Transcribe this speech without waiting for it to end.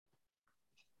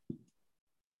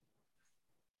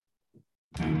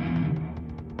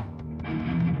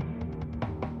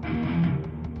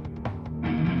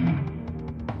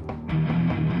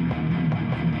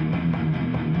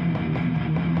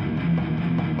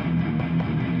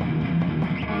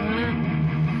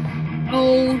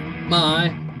Oh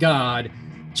my God.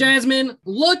 Jasmine,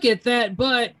 look at that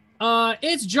butt.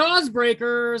 It's Jaws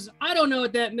Breakers. I don't know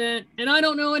what that meant, and I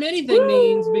don't know what anything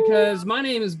means because my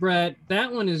name is Brett.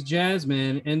 That one is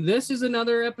Jasmine, and this is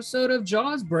another episode of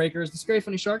Jaws Breakers, the Scary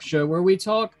Funny Shark Show, where we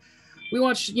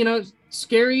watch,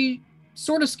 scary,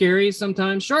 sort of scary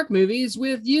sometimes shark movies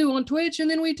with you on Twitch, and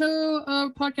then we do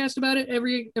a podcast about it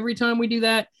every time we do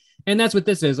that. And that's what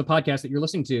this is, a podcast that you're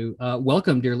listening to.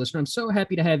 Welcome, dear listener. I'm so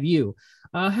happy to have you.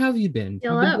 How have you been?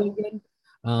 Hello.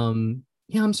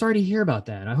 Yeah, I'm sorry to hear about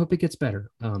that. I hope it gets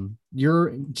better.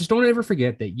 Just don't ever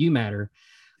forget that you matter.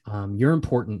 You're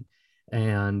important,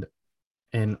 and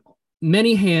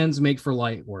many hands make for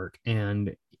light work,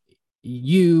 and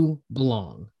you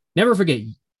belong. Never forget,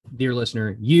 dear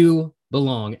listener, you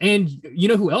belong. And you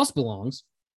know who else belongs?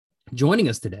 Joining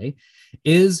us today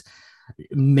is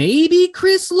maybe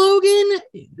Chris Logan.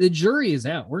 The jury is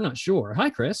out. We're not sure. Hi,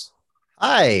 Chris.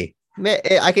 Hi.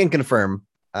 I can confirm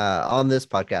on this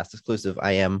podcast exclusive,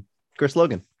 I am Chris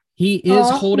Logan. He is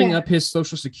holding up his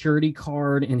social security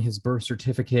card and his birth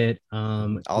certificate.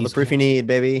 All the proof you need,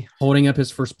 baby. Holding up his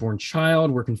firstborn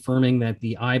child. We're confirming that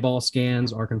the eyeball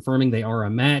scans are confirming they are a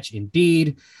match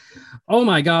indeed. Oh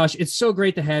my gosh, it's so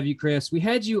great to have you, Chris. We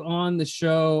had you on the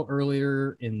show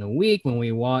earlier in the week when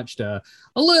we watched a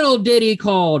little ditty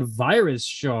called Virus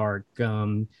Shark.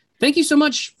 Thank you so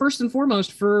much, first and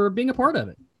foremost, for being a part of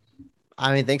it.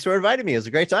 I mean, thanks for inviting me. It was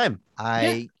a great time.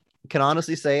 I can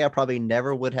honestly say I probably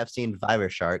never would have seen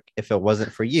Virus Shark if it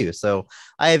wasn't for you. So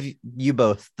I have you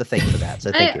both to thank for that.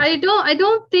 So thank you. I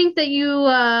don't think that you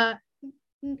I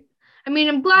mean,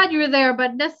 I'm glad you were there,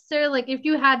 but necessarily, like, if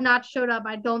you had not showed up,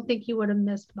 I don't think you would have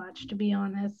missed much, to be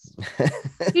honest.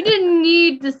 You didn't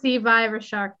need to see Virus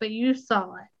Shark, but you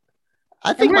saw it.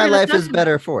 I think my life is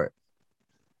better for it.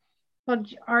 Well,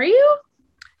 are you?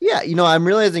 Yeah, I'm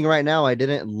realizing right now I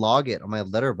didn't log it on my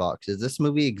Letterboxd. Does this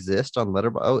movie exist on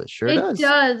Letterboxd? Oh, it sure does. It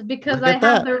does, because I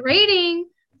have the rating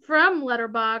from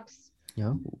Letterboxd.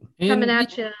 Yeah. Coming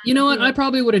at you. You know what? I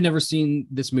probably would have never seen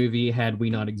this movie had we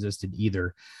not existed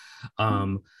either.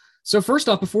 So first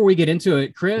off, before we get into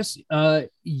it, Chris,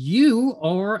 you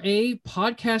are a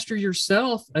podcaster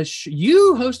yourself.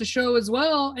 You host a show as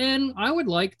well, and I would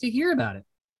like to hear about it.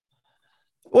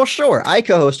 Well, sure. I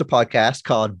co-host a podcast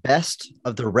called Best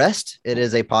of the Rest. It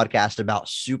is a podcast about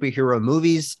superhero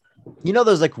movies. You know,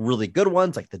 those like really good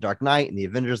ones like The Dark Knight and The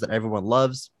Avengers that everyone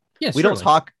loves. Yes, we don't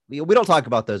talk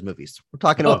about those movies. We're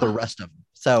talking about the rest of them.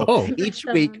 So each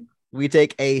week we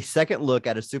take a second look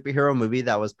at a superhero movie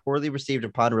that was poorly received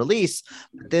upon release.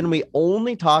 Then we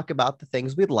only talk about the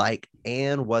things we like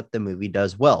and what the movie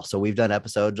does well. So we've done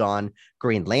episodes on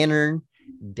Green Lantern,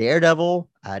 Daredevil,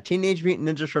 Teenage Mutant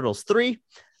Ninja Turtles 3,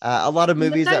 a lot of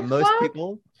movies that most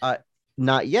people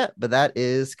not yet, but that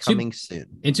is coming soon.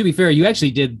 And to be fair, you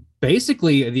actually did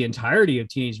basically the entirety of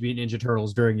Teenage Mutant Ninja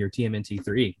Turtles during your TMNT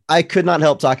 3. I could not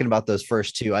help talking about those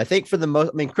first two. I think for the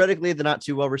most, critically they're not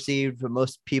too well received, but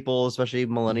most people, especially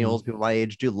millennials, people my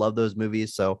age, do love those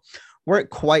movies. So weren't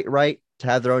quite right to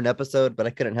have their own episode, but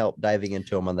I couldn't help diving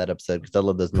into them on that episode because I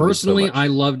love those movies. Personally, so much. I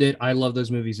loved it. I love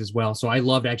those movies as well. So I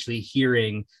loved actually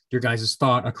hearing your guys'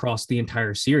 thought across the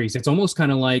entire series. It's almost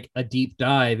kind of like a deep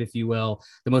dive, if you will,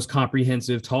 the most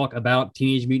comprehensive talk about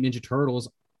Teenage Mutant Ninja Turtles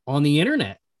on the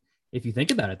internet, if you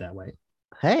think about it that way.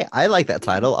 Hey, I like that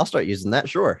title. I'll start using that.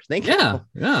 Sure. Thank you.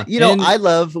 Yeah.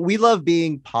 We love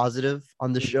being positive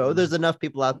on the show. There's enough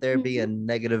people out there being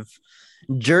negative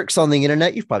jerks on the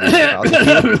internet. You've probably but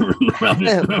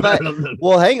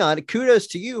well, hang on. Kudos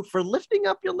to you for lifting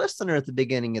up your listener at the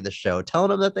beginning of the show, telling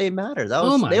them that they matter. That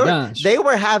was they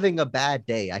were having a bad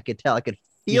day. I could tell. I could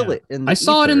feel it in the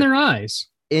saw it in their eyes.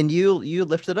 And you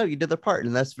lifted up. You did their part,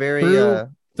 and that's very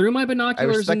through my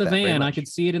binoculars in the van, I could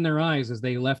see it in their eyes as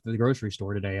they left the grocery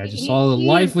store today. I just saw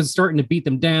life was starting to beat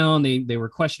them down. They were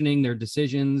questioning their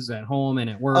decisions at home and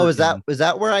at work. Oh, is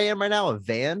that where I am right now? A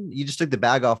van? You just took the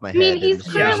bag off my head. I mean, he's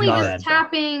currently just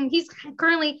tapping. He's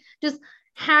currently just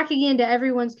hacking into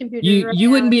everyone's computer. You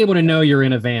wouldn't be able to know you're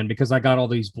in a van because I got all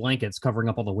these blankets covering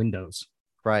up all the windows.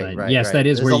 Right. Yes, right. that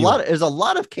is There's there's a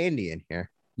lot of candy in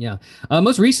here. Yeah.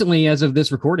 Most recently, as of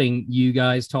this recording, you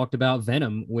guys talked about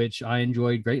Venom, which I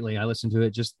enjoyed greatly. I listened to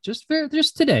it just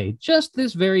today, just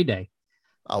this very day.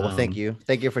 Oh, well, thank you.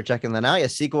 Thank you for checking that out. A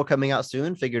sequel coming out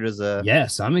soon. Figured it was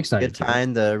I'm excited. Good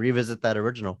time to revisit that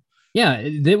original. Yeah,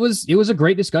 it was a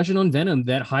great discussion on Venom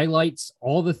that highlights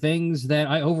all the things that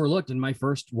I overlooked in my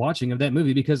first watching of that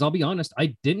movie, because I'll be honest,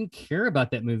 I didn't care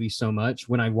about that movie so much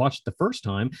when I watched the first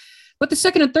time. But the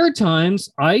second and third times,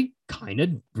 I kind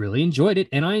of really enjoyed it.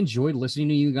 And I enjoyed listening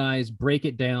to you guys break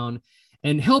it down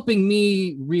and helping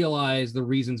me realize the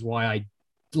reasons why I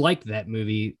liked that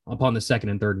movie upon the second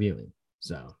and third viewing.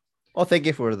 So, well, thank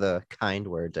you for the kind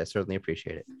words. I certainly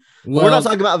appreciate it. well, we're not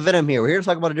talking about Venom here. We're here to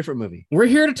talk about a different movie. We're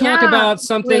here to talk about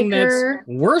something Laker. that's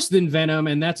worse than Venom,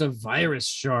 and that's a virus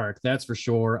shark. That's for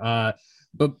sure.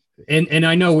 But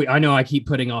I know I keep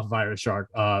putting off virus shark.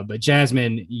 But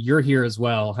Jasmine, you're here as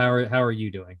well. How are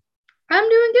you doing? I'm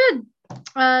doing good.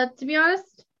 To be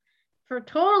honest,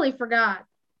 totally forgot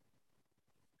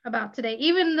about today,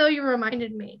 even though you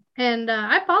reminded me, and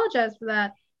I apologize for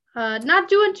that. Not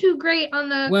doing too great on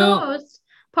the co-host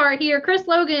part here. Chris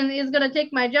Logan is gonna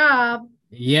take my job.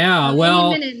 Yeah,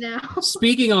 well, any minute now.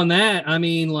 Speaking on that, I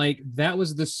mean, like that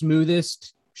was the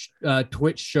smoothest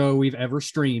Twitch show we've ever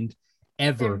streamed,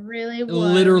 ever. It really was.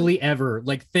 Literally ever.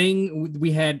 Like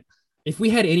we had. If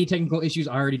we had any technical issues,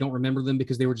 I already don't remember them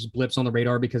because they were just blips on the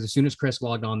radar. Because as soon as Chris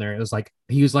logged on there, it was like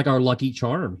he was like our lucky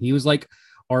charm. He was like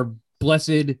our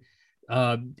blessed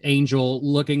angel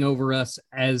looking over us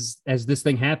as this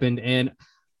thing happened, and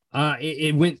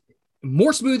it went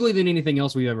more smoothly than anything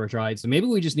else we've ever tried. So maybe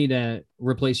we just need to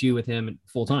replace you with him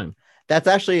full time. That's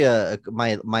actually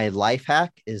my life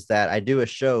hack is that I do a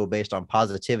show based on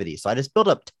positivity. So I just build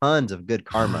up tons of good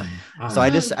karma. So I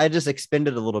just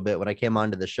expended a little bit when I came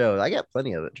onto the show. I got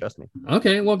plenty of it. Trust me.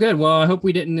 Okay, well, good. Well, I hope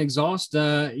we didn't exhaust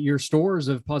your stores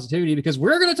of positivity because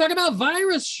we're going to talk about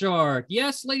Virus Shark.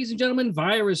 Yes, ladies and gentlemen,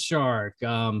 Virus Shark.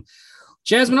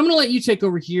 Jasmine, I'm going to let you take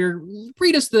over here.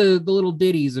 Read us the little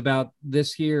ditties about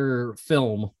this here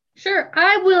film. Sure.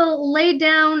 I will lay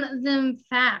down them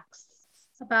facts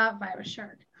about Virus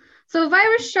Shark. So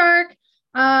Virus Shark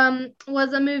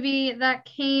was a movie that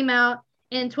came out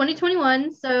in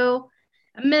 2021. So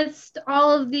amidst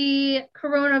all of the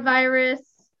coronavirus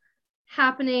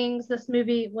happenings, this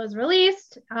movie was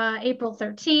released April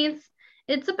 13th.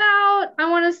 It's about, I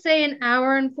want to say, an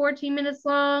hour and 14 minutes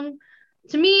long.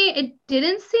 To me, it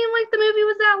didn't seem like the movie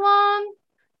was that long.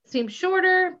 It seemed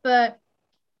shorter, but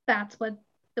that's what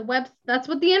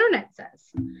the internet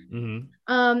says.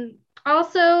 Mm-hmm.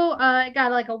 Also, it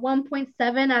got like a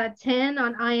 1.7 out of 10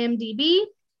 on IMDb,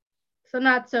 so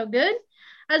not so good.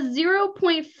 A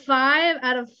 0.5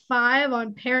 out of 5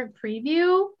 on Parent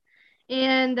Preview,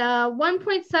 and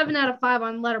 1.7 out of 5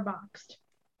 on Letterboxd.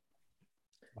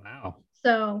 Wow.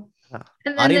 So,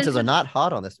 audiences are not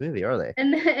hot on this movie, are they?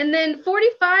 And then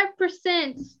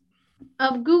 45%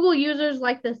 of Google users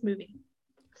like this movie.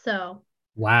 So.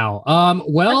 Wow.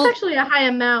 Well, that's actually a high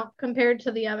amount compared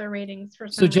to the other ratings for.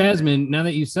 So Jasmine, now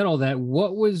that you said all that,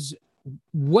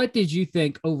 what did you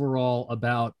think overall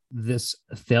about this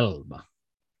film?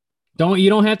 You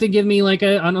don't have to give me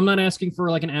I'm not asking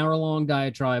for like an hour-long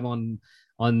diatribe on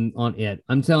it.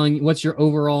 I'm telling you, what's your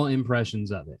overall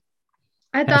impressions of it?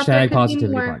 I thought there could Positivity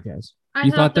be more. Podcast.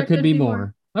 You thought there could be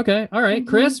more. Okay. All right. Mm-hmm.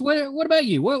 Chris, what about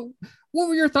you? What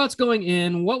were your thoughts going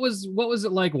in? What was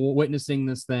it like witnessing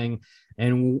this thing,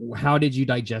 and how did you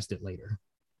digest it later?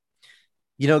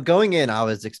 Going in, I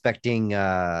was expecting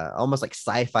almost like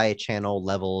Sci-Fi Channel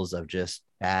levels of just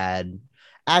bad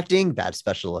acting, bad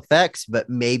special effects, but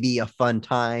maybe a fun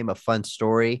time, a fun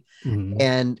story,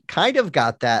 and kind of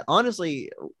got that.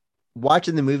 Honestly,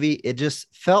 watching the movie, it just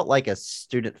felt like a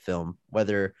student film,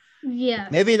 whether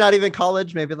maybe not even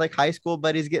college, maybe like high school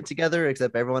buddies get together,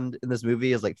 except everyone in this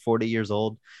movie is like 40 years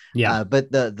old.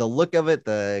 But the look of it,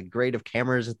 the grade of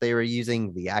cameras that they were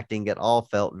using, the acting, it all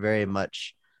felt very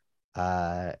much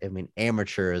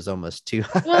amateur is almost too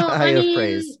high of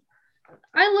praise.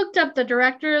 I looked up the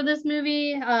director of this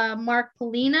movie, Mark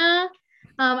Polina.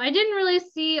 I didn't really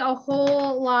see a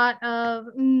whole lot of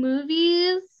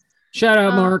movies. Shout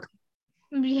out, Mark.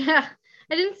 Yeah,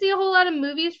 I didn't see a whole lot of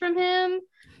movies from him.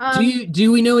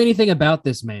 Do we know anything about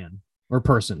this man or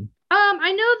person?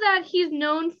 I know that he's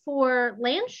known for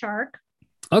Land Shark.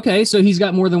 Okay, so he's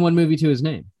got more than one movie to his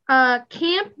name.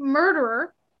 Camp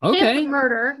Murderer. Okay. Camp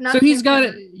Murder. So he's got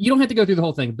it. You don't have to go through the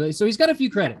whole thing, but so he's got a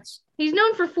few credits. He's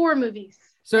known for 4 movies.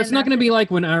 So it's not going to be like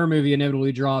when our movie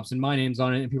inevitably drops and my name's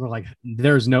on it, and people are like,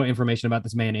 "There's no information about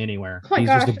this man anywhere." Oh my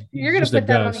gosh, you're going to put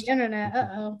that on the internet.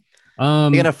 Uh-oh.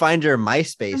 You're going to find your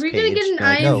MySpace page. Are we going to get an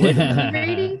IMDb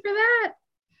rating for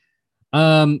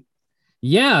that?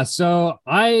 Yeah. So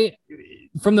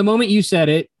from the moment you said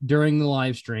it during the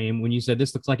live stream, when you said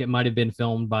this looks like it might have been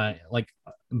filmed by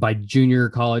junior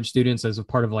college students as a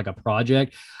part of like a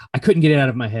project, I couldn't get it out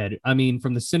of my head. I mean,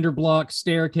 from the cinder block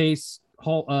staircase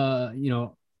hall,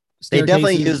 they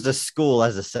definitely used the school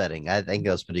as a setting. I think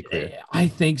that was pretty clear. I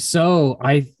think so.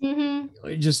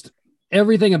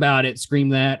 everything about it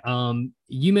screamed that.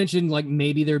 You mentioned like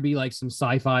maybe there'd be like some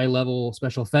sci-fi level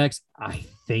special effects. I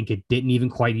think it didn't even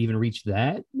quite reach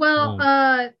that. Well,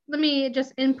 let me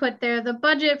just input there. The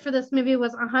budget for this movie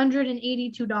was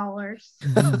 $182.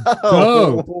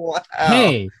 Oh, wow.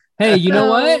 hey, you know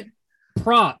what?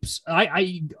 Props.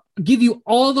 I give you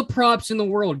all the props in the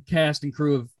world, cast and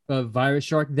crew of Virus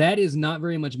Shark. That is not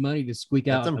very much money to squeak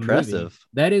out. That's impressive. A movie.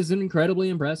 That is incredibly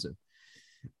impressive.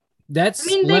 That's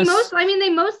they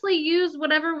mostly used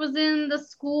whatever was in the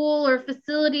school or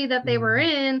facility that they were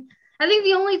in. I think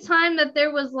the only time that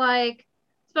there was like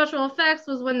special effects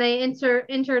was when they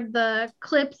entered the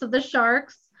clips of the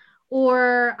sharks,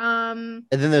 or and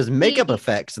then there's makeup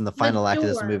effects in the final act of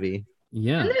this movie.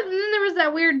 Yeah. And then there was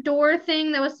that weird door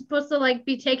thing that was supposed to like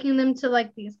be taking them to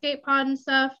like the escape pod and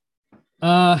stuff.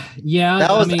 Yeah.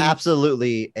 That was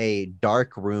absolutely a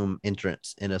dark room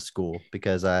entrance in a school,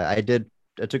 because I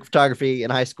took photography in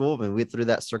high school and we went through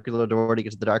that circular door to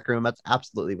get to the dark room. That's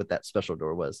absolutely what that special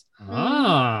door was.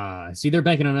 See, they're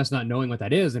banking on us not knowing what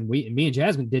that is, and me and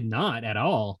Jasmine did not at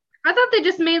all. I thought they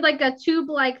just made like a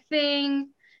tube-like thing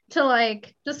to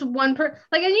like just one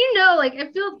like, and like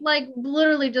it feels like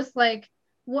literally just like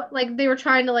what, like they were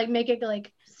trying to like make it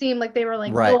like seem like they were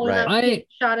like going up,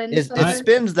 shot in. It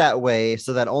spins that way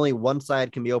so that only one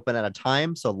side can be open at a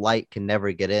time, so light can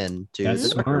never get in.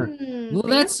 That's smart. Well,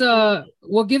 that's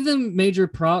we'll give them major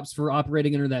props for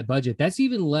operating under that budget. That's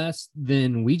even less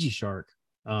than Ouija Shark,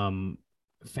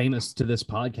 famous to this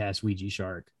podcast, Ouija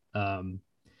Shark.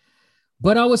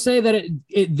 But I would say that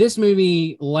this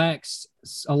movie lacks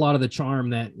a lot of the charm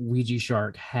that Ouija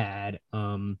Shark had.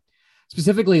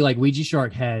 Specifically, like Ouija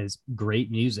Shark has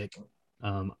great music.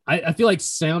 I feel like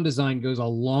sound design goes a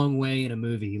long way in a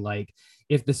movie. Like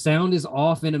if the sound is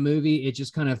off in a movie, it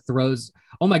just kind of throws,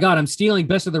 oh my God, I'm stealing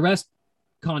Best of the Rest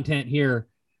content here.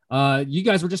 You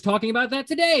guys were just talking about that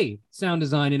today. Sound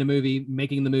design in a movie,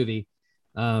 making the movie.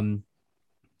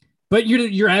 But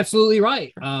you're absolutely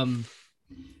right.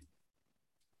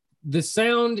 The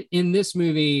sound in this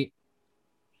movie,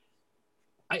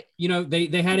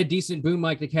 they had a decent boom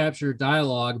mic to capture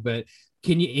dialogue, but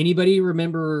anybody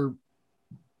remember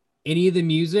any of the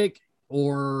music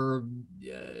or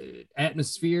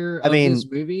atmosphere of this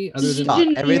movie other than stock?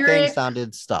 Everything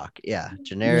sounded stock. Yeah,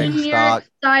 generic stock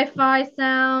sci-fi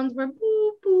sounds were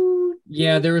boop boop.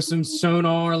 Yeah, there was some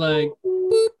sonar like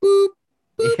boop boop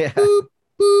boop boop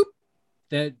boop.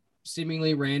 That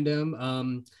seemingly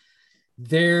random.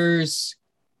 There's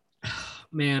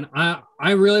man,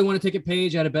 I really want to take a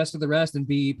page out of Best of the Rest and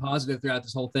be positive throughout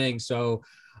this whole thing. So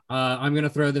I'm gonna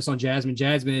throw this on Jasmine.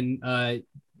 Jasmine,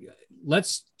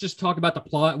 let's just talk about the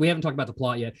plot. We haven't talked about the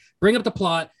plot yet. Bring up the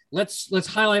plot. Let's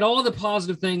highlight all the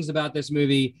positive things about this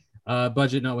movie,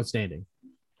 budget notwithstanding.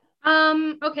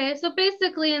 Okay, so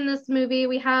basically in this movie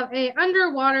we have a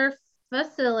underwater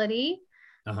facility.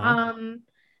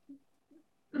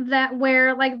 That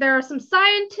where like there are some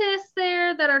scientists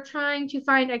there that are trying to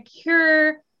find a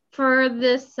cure for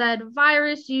this said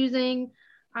virus using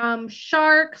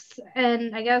sharks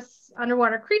and I guess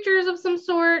underwater creatures of some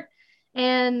sort.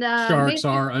 And sharks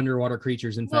are underwater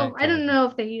creatures, in fact. I don't know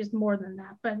if they used more than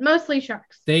that, but mostly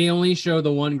sharks. They only show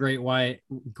the one great white.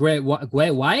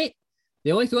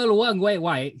 They only show the one great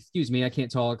white. Excuse me, I can't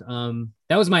talk.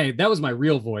 That was my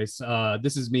real voice.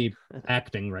 This is me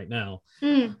acting right now.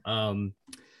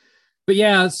 But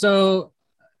yeah, so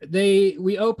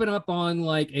we open up on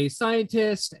like a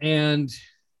scientist, and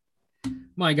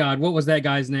my God, what was that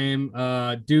guy's name?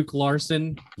 Duke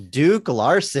Larson.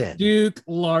 Who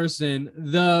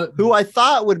I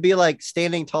thought would be like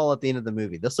standing tall at the end of the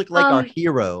movie. This looked like our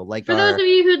hero. Like for those of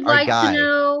you who'd like to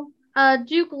know,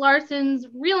 Duke Larson's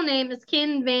real name is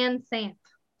Ken Van Sant.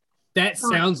 That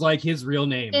sounds like his real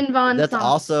name. That's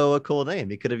also a cool name.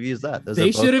 He could have used that. Those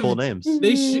are both cool names.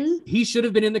 He should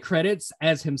have been in the credits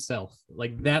as himself.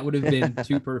 Like that would have been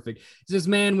too perfect. It's this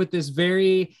man with this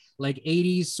very like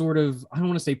 80s sort of, I don't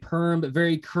want to say perm, but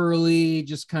very curly,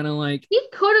 just kind of like. He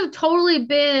could have totally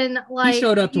been like. He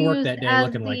showed up to work that day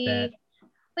looking like that.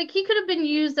 Like he could have been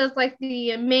used as like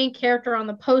the main character on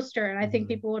the poster, and I think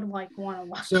people would like want to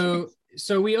watch it.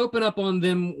 So we open up on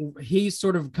them. He's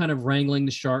sort of kind of wrangling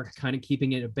the shark, kind of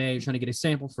keeping it at bay, trying to get a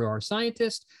sample for our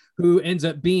scientist, who ends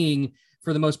up being,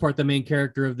 for the most part, the main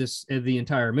character of the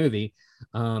entire movie.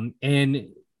 And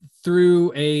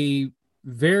through a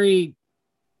very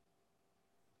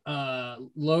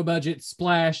low budget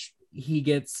splash, he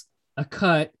gets a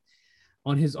cut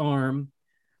on his arm.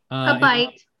 A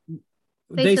bite.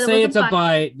 They say it's a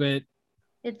bite, but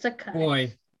it's a cut.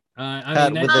 Boy.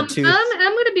 I'm going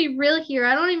to be real here.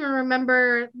 I don't even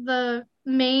remember the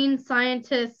main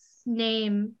scientist's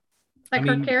name. Like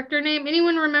her character name?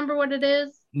 Anyone remember what it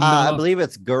is? I believe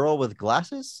it's Girl with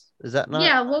Glasses. Is that not?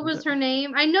 Yeah, what was her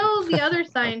name? I know the other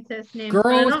scientist name.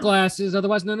 Girl with Glasses,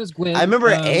 otherwise known as Gwyn. I remember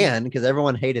Anne because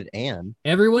everyone hated Anne.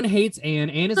 Everyone hates Anne.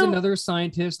 Anne is another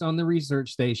scientist on the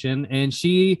research station, and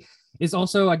she is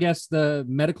also, I guess, the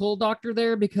medical doctor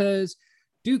there because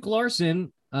Duke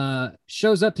Larson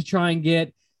shows up to try and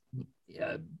get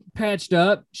patched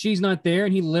up. She's not there,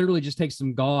 and he literally just takes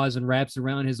some gauze and wraps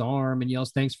around his arm and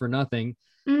yells, "Thanks for nothing."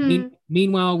 Mm-hmm.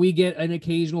 Meanwhile, we get an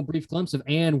occasional brief glimpse of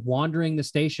Anne wandering the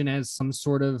station as some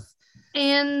sort of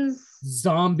Anne's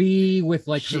zombie with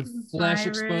like her flesh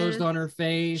exposed on her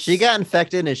face. She got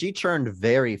infected and she turned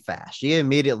very fast. She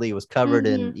immediately was covered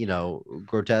in,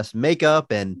 grotesque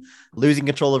makeup and losing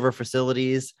control of her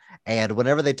facilities. And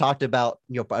whenever they talked about,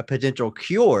 a potential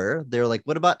cure, they're like,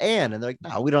 "What about Anne?" And they're like,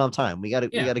 "No, we don't have time. We gotta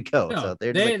go." No, so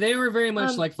they were very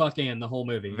much like fuck Anne the whole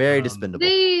movie. Very dispendable.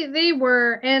 They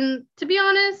were, and to be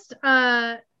honest,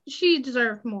 she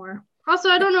deserved more. Also,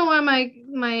 I don't know why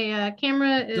my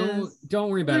camera is. Don't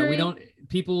worry about it. We don't.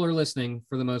 People are listening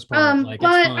for the most part. But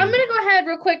I'm gonna go ahead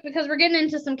real quick because we're getting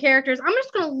into some characters. I'm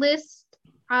just gonna list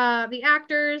the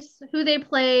actors who they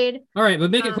played. All right,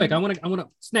 but make it quick. I want to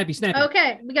snappy.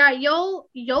 Okay, we got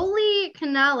Yoli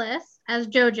Canales as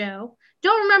JoJo.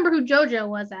 Don't remember who JoJo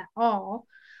was at all.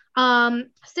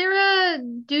 Sarah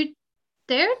Duterte.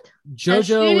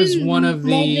 JoJo is one of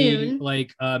the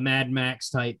Mad Max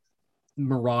type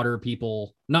Marauder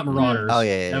people, not Marauders. Oh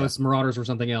yeah, that was Marauders or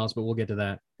something else, but we'll get to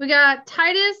that. We got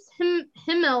Titus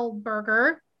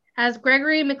Himmelberger as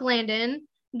Gregory McLandon,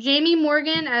 Jamie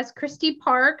Morgan as Christy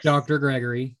Parks, Dr.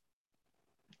 Gregory.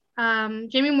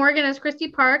 Jamie Morgan as Christy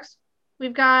Parks.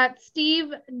 We've got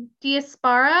Steve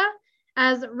Diaspora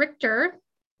as Richter.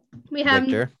 We have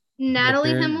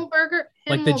Natalie Himmelberger.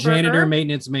 Like the janitor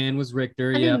maintenance man was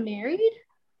Richter. Yeah. Married?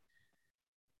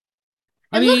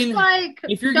 I mean, like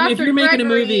if you're making a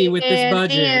movie with this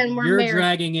budget, you're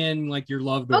dragging in like your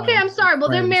loved ones. Okay, I'm sorry. Well,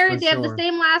 they're married. They have the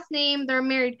same last name. They're a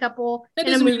married couple. That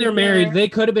doesn't mean they're married. They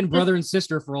could have been brother and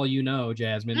sister for all you know,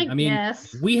 Jasmine. I mean,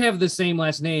 we have the same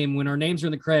last name. When our names are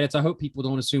in the credits, I hope people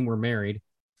don't assume we're married.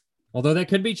 Although that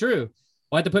could be true.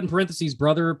 I'll have to put in parentheses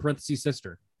brother, parentheses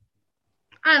sister.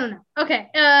 I don't know. Okay.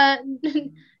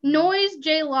 Noise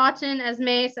J. Lawton as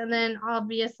Mace, and then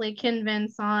obviously Ken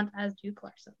Vincent as Duke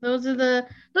Larson. Those are the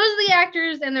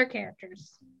actors and their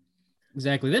characters.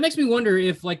 Exactly. That makes me wonder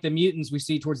if like the mutants we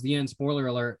see towards the end, spoiler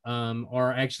alert,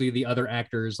 are actually the other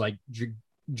actors like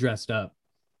dressed up.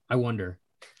 I wonder.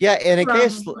 Yeah, and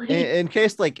in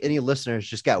case like any listeners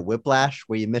just got whiplash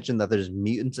where you mentioned that there's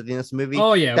mutants at the end of this movie.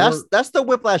 Oh yeah, that's the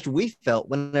whiplash we felt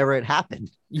whenever it happened.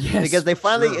 Yes, because they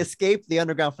finally escaped the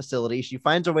underground facility. She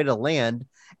finds her way to land,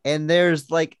 and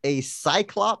there's like a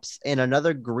Cyclops and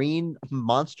another green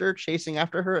monster chasing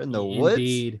after her in the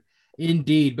woods.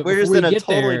 Indeed. But we're just in a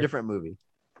totally different movie.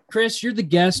 Chris, you're the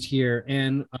guest here,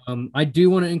 and I do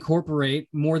want to incorporate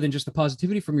more than just the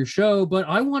positivity from your show, but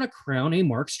I want to crown a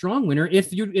Mark Strong winner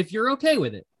if you're okay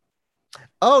with it.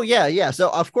 Oh, yeah. So,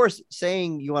 of course,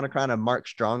 saying you want to crown a Mark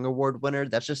Strong Award winner,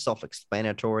 that's just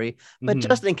self-explanatory. But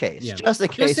just in case, just in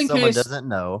case someone doesn't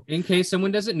know. In case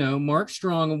someone doesn't know, Mark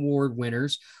Strong Award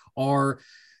winners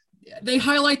they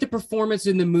highlight the performance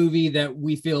in the movie that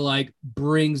we feel like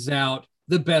brings out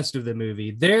the best of the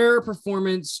movie. Their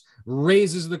performance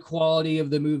raises the quality of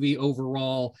the movie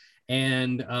overall,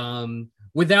 and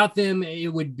without them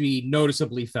it would be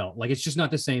noticeably felt like it's just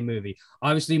not the same movie.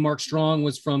 Obviously Mark Strong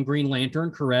was from Green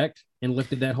Lantern, correct, and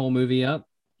lifted that whole movie up.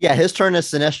 Yeah, his turn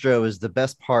as Sinestro is the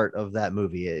best part of that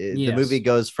movie. The movie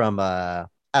goes from a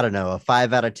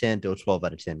 5 out of 10 to a 12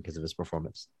 out of 10 because of his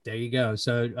performance. There you go.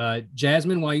 So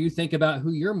Jasmine, while you think about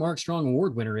who your Mark Strong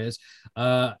Award winner is,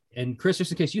 and Chris,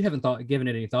 just in case you haven't given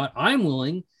it any thought, I'm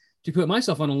willing to put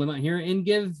myself on a limit here and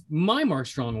give my Mark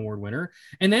Strong Award winner,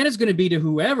 and that is going to be to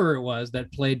whoever it was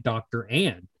that played Dr.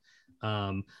 Anne.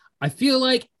 I feel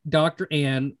like Dr.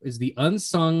 Anne is the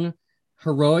unsung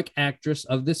heroic actress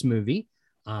of this movie.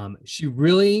 She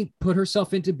really put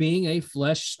herself into being a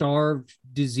flesh-starved,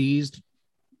 diseased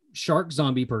shark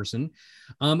zombie person.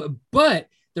 But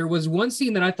there was one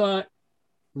scene that I thought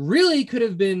really could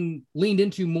have been leaned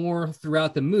into more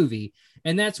throughout the movie.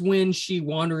 And that's when she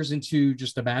wanders into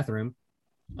just a bathroom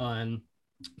and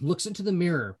looks into the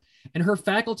mirror, and her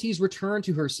faculties return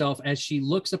to herself as she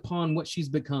looks upon what she's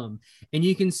become. And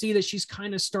you can see that she's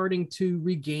kind of starting to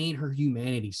regain her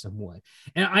humanity somewhat.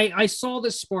 And I saw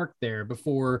this spark there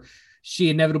before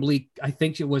she inevitably, I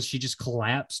think she just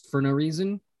collapsed for no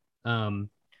reason.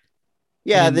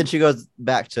 Yeah, and then she goes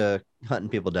back to hunting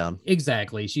people down.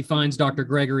 Exactly. She finds Dr.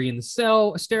 Gregory in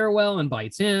the stairwell and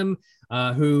bites him,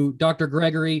 who Dr.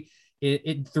 Gregory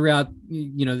throughout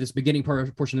this beginning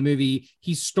portion of the movie,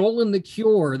 he's stolen the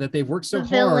cure that they've worked so the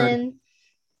hard. Villain.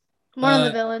 One of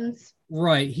the villains.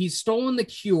 Right. He's stolen the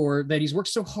cure that he's worked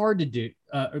so hard to do.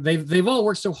 They've all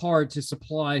worked so hard to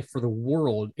supply for the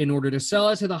world in order to sell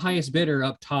it to the highest bidder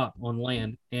up top on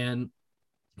land. And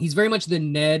he's very much the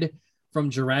Ned from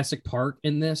Jurassic Park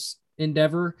in this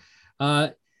endeavor.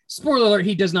 Spoiler alert,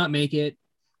 he does not make it.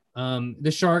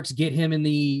 The sharks get him in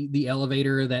the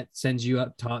elevator that sends you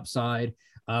up top side.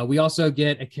 We also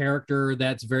get a character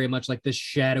that's very much like this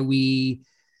shadowy,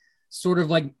 sort of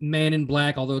like Man in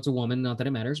Black, although it's a woman, not that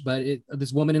it matters, but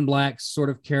this woman in black sort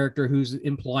of character who's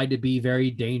implied to be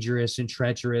very dangerous and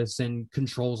treacherous and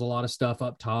controls a lot of stuff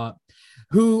up top,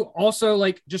 who also,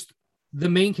 like, just the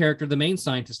main character, the main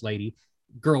scientist lady,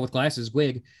 girl with glasses,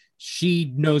 wig,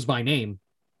 she knows by name.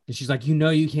 And she's like,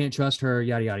 you can't trust her,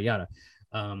 yada, yada, yada.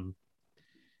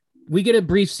 We get a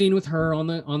brief scene with her on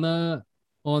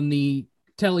the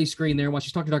telly screen there while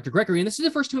she's talking to Dr. Gregory. And this is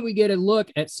the first time we get a look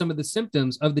at some of the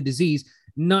symptoms of the disease,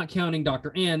 not counting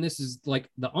Dr. Ann. This is like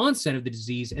the onset of the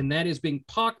disease, and that is being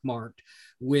pockmarked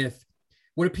with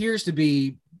what appears to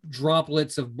be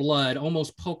droplets of blood,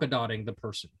 almost polka dotting the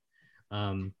person.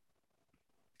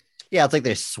 Yeah, it's like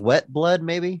they sweat blood,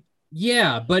 maybe.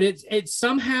 Yeah, but it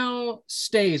somehow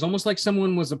stays, almost like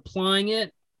someone was applying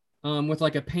it with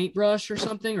like a paintbrush or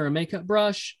something, or a makeup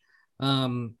brush.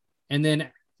 And then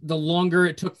the longer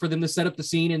it took for them to set up the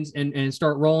scene and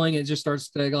start rolling, it just starts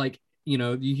to, like,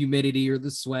 the humidity or the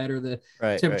sweat or the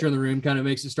temperature in the room kind of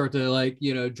makes it start to, like,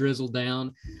 drizzle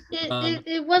down.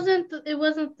 It wasn't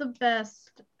the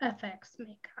best FX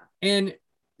makeup. And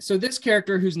so this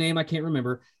character, whose name I can't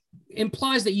remember,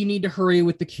 implies that you need to hurry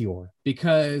with the cure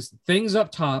because things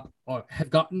up top have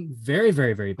gotten very,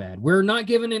 very, very bad. We're not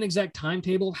given an exact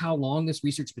timetable of how long this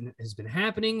research has been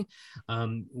happening.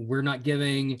 We're not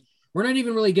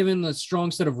even really given the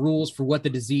strong set of rules for what the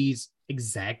disease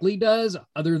exactly does,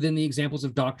 other than the examples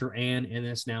of Dr. Ann and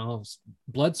this now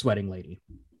blood sweating lady.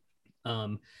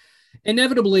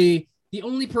 Inevitably, the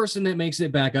only person that makes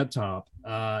it back up top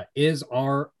is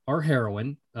our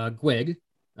heroine, Gwig.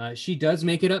 She does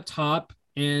make it up top,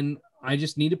 and I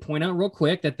just need to point out real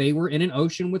quick that they were in an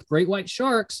ocean with great white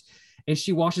sharks, and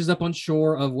she washes up on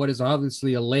shore of what is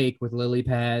obviously a lake with lily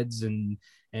pads and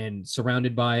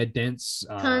surrounded by a dense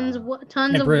tons of wood.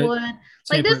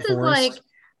 Like, this is forest.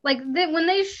 When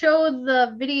they showed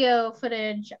the video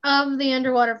footage of the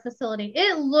underwater facility,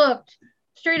 it looked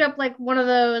straight up like one of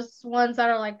those ones that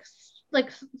are like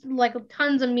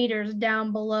tons of meters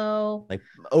down below, like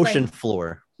ocean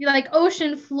floor. Like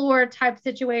ocean floor type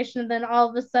situation. And then all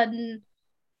of a sudden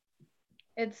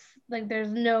it's like there's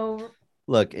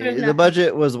the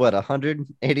budget was what,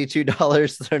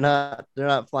 $182. They're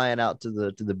not flying out to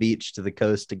the beach, to the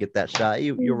coast to get that shot.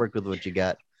 You work with what you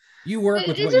got.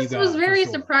 It just was very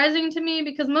surprising to me,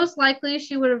 because most likely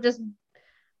she would have just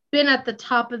been at the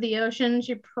top of the ocean.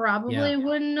 She probably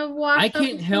wouldn't have watched. I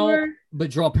can't help but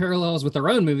draw parallels with our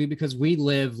own movie, because we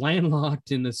live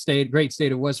landlocked in the great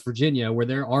state of West Virginia, where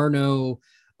there are no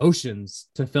oceans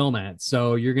to film at.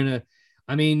 So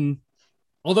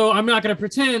although I'm not going to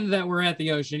pretend that we're at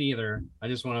the ocean either. I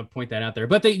just want to point that out there.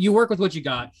 But you work with what you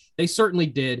got. They certainly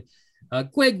did.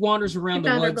 Gwig wanders around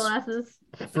the woods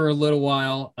for a little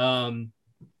while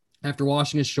after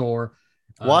washing ashore.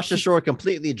 Wash ashore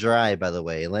completely dry, by the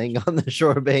way, laying on the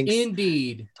shore banks.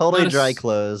 Indeed. Totally dry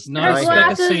clothes. Her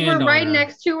glasses were right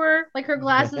next to her. Like, her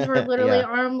glasses were literally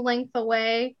arm length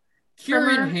away. Cure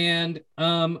in hand.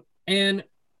 And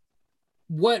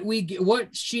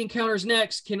what she encounters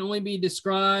next can only be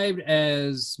described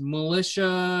as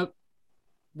militia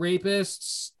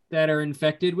rapists that are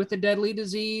infected with a deadly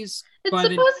disease. It's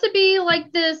supposed to be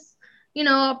like this,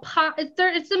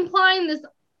 it's implying this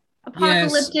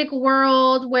apocalyptic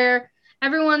world where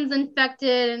everyone's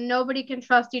infected and nobody can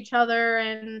trust each other,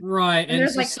 and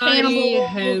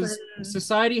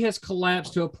society has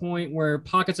collapsed to a point where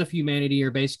pockets of humanity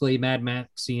are basically Mad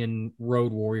Maxian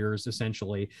road warriors,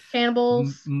 essentially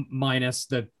cannibals, minus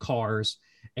the cars.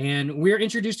 And we're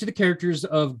introduced to the characters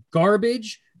of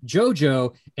Garbage,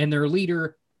 Jojo, and their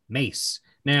leader Mace.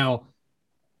 Now,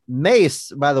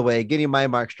 Mace, by the way, getting my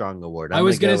Mark Strong award. I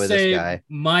was going to say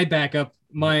my backup,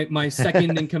 my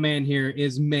second in command here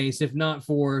is Mace, if not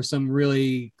for some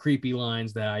really creepy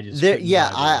lines that I just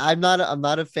I'm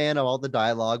not a fan of all the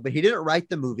dialogue, but he didn't write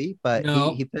the movie, but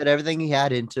he put everything he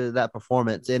had into that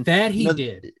performance, and that he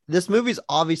did. This movie's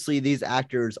obviously, these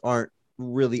actors aren't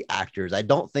really actors. I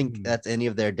don't think that's any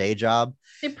of their day job.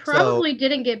 They probably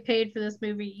didn't get paid for this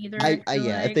movie either.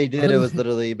 If they did, it was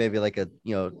literally maybe like a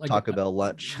Taco Bell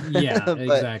lunch. Yeah,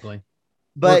 exactly.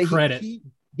 But credit.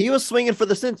 He was swinging for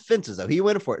the fences, though. He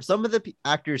went for it. Some of the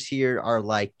actors here are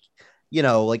like,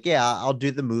 yeah, I'll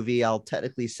do the movie. I'll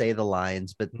technically say the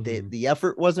lines, but the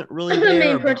effort wasn't really the there.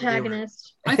 main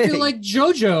protagonist. I feel like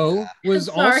JoJo was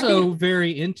also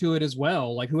very into it as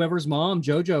well. Like whoever's mom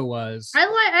JoJo was. That's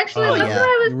what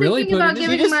I was thinking about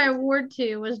giving my award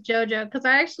to was JoJo, because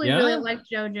I actually really liked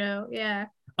JoJo. Yeah.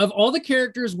 Of all the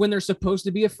characters, when they're supposed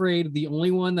to be afraid, the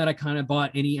only one that I kind of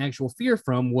bought any actual fear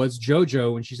from was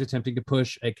JoJo when she's attempting to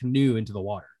push a canoe into the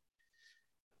water.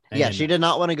 Yeah, she did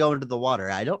not want to go into the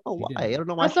water. I don't know why. I don't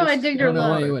know why. Also, I digged her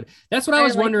love. That's what I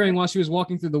was wondering while she was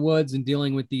walking through the woods and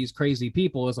dealing with these crazy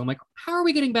people. Is I'm like, how are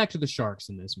we getting back to the sharks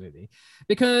in this movie?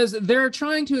 Because they're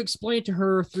trying to explain to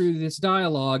her through this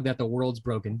dialogue that the world's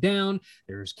broken down.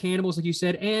 There's cannibals, like you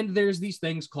said, and there's these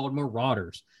things called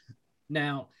marauders.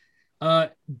 Now,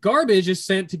 Garbage is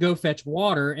sent to go fetch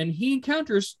water, and he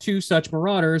encounters two such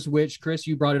marauders, which, Chris,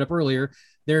 you brought it up earlier.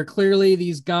 They're clearly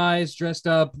these guys dressed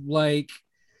up like...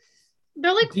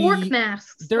 They're like orc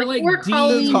masks. They're like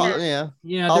Halloween masks.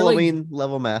 Yeah, Halloween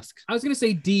level masks. I was going to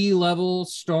say D level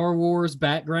Star Wars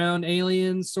background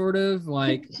aliens, sort of.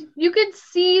 Like you could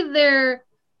see their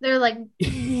like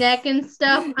neck and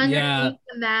stuff underneath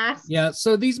the mask. Yeah,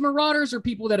 so these marauders are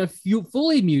people that have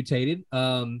fully mutated.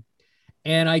 And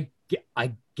I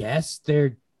guess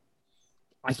the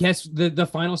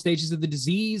final stages of the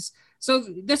disease. So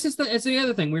that's the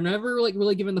other thing. We're never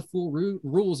really given the full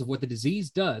rules of what the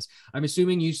disease does. I'm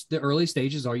assuming the early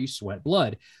stages are you sweat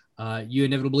blood. You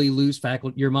inevitably lose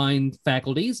your mind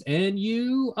faculties, and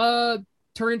you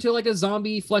turn into like a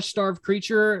zombie flesh-starved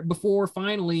creature before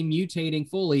finally mutating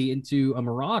fully into a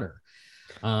marauder.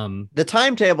 The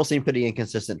timetable seemed pretty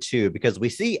inconsistent too, because we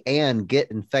see Anne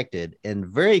get infected and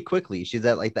very quickly she's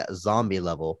at like that zombie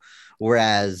level,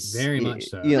 whereas very much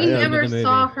so. We never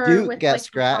saw her. Duke got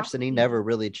scratched and he never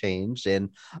really changed, and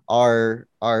our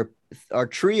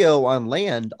trio on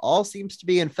land all seems to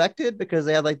be infected because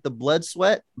they have like the blood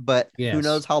sweat, but who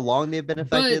knows how long they've been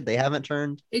infected. They haven't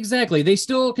turned. Exactly. They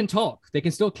still can talk. They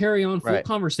can still carry on full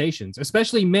conversations,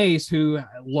 especially Mace, who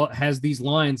has these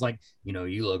lines like,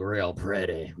 you look real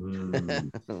pretty.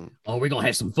 Oh, we're going to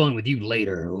have some fun with you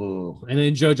later. Ooh. And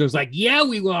then JoJo's like, yeah,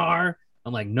 we are.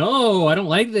 I'm like, no, I don't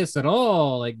like this at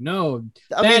all. Like, no,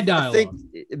 bad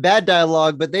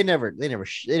dialogue, but they never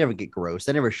get gross.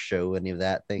 They never show any of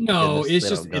that thing. No, it's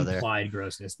just implied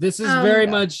grossness. This is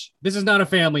this is not a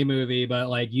family movie, but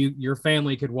like your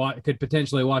family could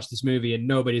potentially watch this movie and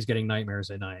nobody's getting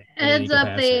nightmares at night. Heads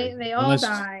up, they all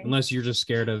die. Unless you're just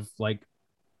scared of like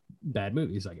bad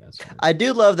movies, I guess. I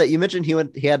do love that you mentioned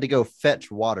he had to go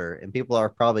fetch water, and people are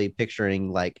probably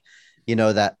picturing like,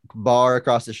 that bar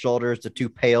across his shoulders, the two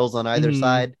pails on either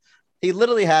side. He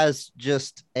literally has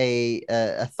just a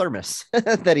thermos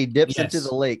that he dips into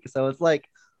the lake. So it's like,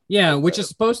 which is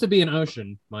supposed to be an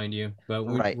ocean, mind you, but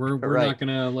we're not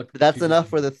gonna look. That's enough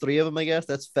for the three of them, I guess.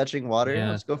 That's fetching water.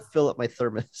 Yeah. Let's go fill up my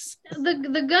thermos.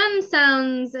 The gun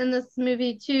sounds in this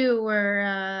movie too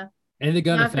were and the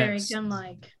gun not effects very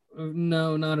gun-like.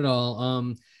 No, not at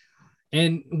all.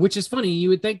 And which is funny. You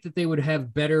would think that they would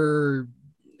have better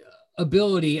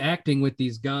ability acting with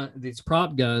these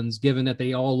prop guns, given that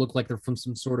they all look like they're from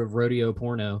some sort of rodeo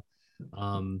porno.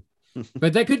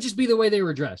 But that could just be the way they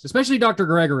were dressed, especially Dr.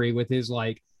 Gregory with his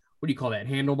like, what do you call that,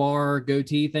 handlebar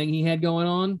goatee thing he had going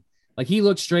on? Like he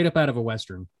looked straight up out of a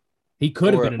Western. He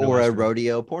could have been in a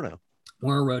rodeo porno.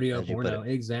 Or a rodeo porno,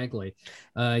 exactly.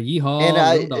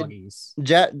 Yeehaw, and doggies.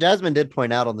 Jasmine did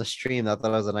point out on the stream, I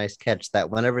thought it was a nice catch, that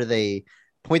whenever they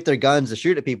point their guns to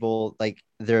shoot at people, like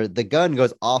the gun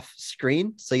goes off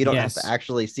screen, so you don't have to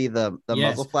actually see the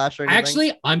muzzle flash or anything.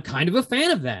 Actually, I'm kind of a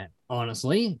fan of that,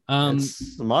 honestly. It's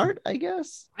smart, I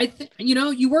guess. I think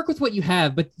you work with what you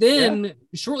have, but then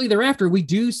shortly thereafter, we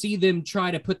do see them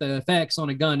try to put the effects on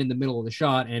a gun in the middle of the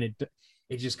shot, and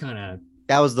it just kind of,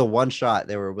 that was the one shot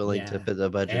they were willing to put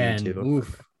the budget into.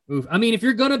 Oof. I mean, if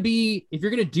you're gonna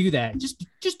do that,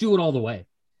 just do it all the way.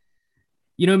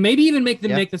 Maybe even make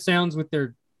them make the sounds with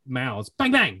their mouths.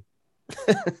 Bang, bang.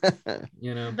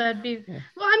 That'd be...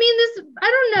 Well, I mean,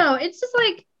 I don't know. It's just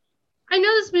like, I know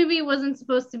this movie wasn't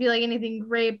supposed to be like anything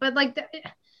great, but like,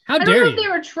 how dare you? I don't know if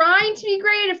they were trying to be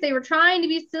great, if they were trying to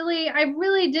be silly. I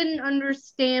really didn't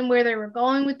understand where they were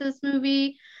going with this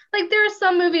movie. Like, there are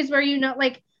some movies where,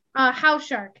 like House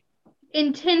Shark,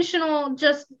 intentional,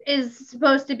 just is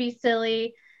supposed to be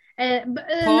silly.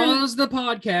 Pause the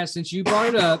podcast since you brought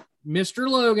it up. Mr.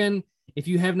 Logan, if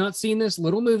you have not seen this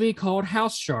little movie called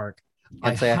House Shark,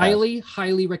 I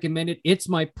highly recommend it. It's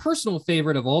my personal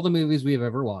favorite of all the movies we have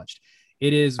ever watched.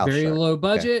 It is very low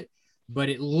budget, but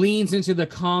it leans into the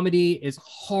comedy as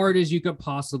hard as you could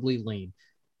possibly lean.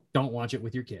 don't watch it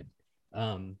with your kid.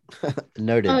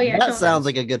 Noted. Oh, yeah, That sounds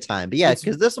like a good time. But yeah,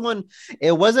 because this one,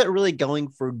 it wasn't really going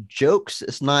for jokes.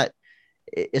 It's not,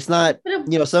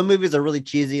 some movies are really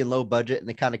cheesy and low budget and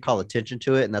they kind of call attention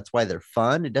to it, and that's why they're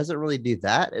fun. It doesn't really do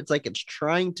that. It's like it's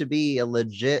trying to be a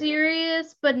legit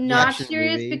serious, but not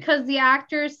serious movie. Because the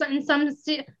actors and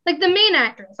like the main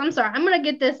actress. I'm sorry, I'm gonna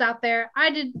get this out there.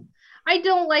 I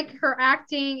don't like her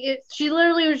acting. She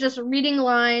literally was just reading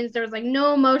lines. There was like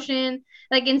no emotion.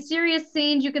 Like in serious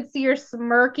scenes, you could see her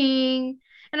smirking,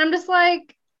 and I'm just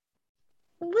like,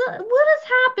 what is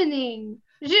happening?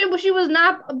 She was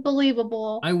not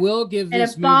believable. I will give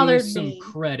this movie some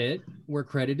credit where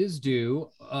credit is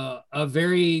due. A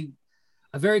very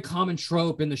common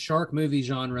trope in the shark movie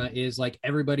genre is like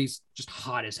everybody's just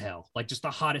hot as hell, like just the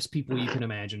hottest people you can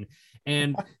imagine.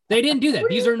 And they didn't do that.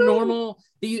 These are normal.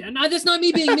 That's not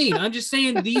me being mean. I'm just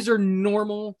saying these are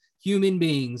normal human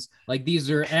beings. Like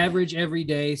these are average,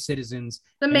 everyday citizens.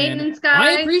 The maintenance guy.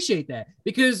 I appreciate that,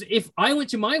 because if I went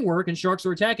to my work and sharks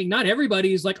were attacking, not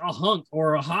everybody is like a hunk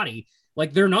or a hottie.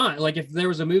 Like they're not. Like if there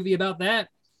was a movie about that,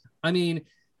 I mean,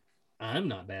 I'm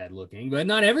not bad looking, but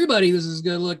not everybody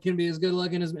can be as good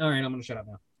looking as me. All right, I'm going to shut up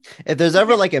now. If there's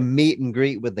ever like a meet and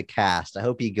greet with the cast, I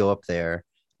hope you go up there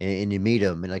and you meet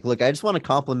them and like, look, I just want to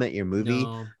compliment your movie.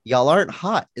 No. Y'all aren't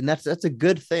hot, and that's a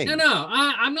good thing. No,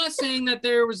 I'm not saying that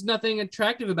there was nothing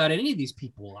attractive about any of these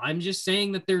people. I'm just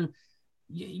saying that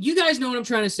you guys know what I'm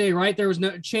trying to say, right? There was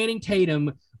no Channing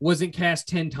Tatum wasn't cast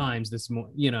 10 times this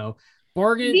morning.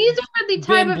 Bargain. These are the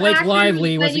type of Blake actors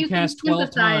Lively that wasn't cast 12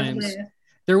 times. With.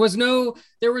 There was no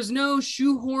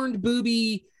shoehorned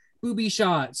booby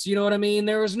shots. You know what I mean?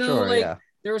 There was no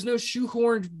There was no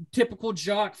shoehorned typical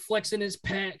jock flexing his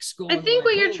pecs. I think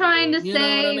what you're trying to say. Know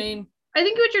what I mean? I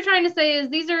think what you're trying to say is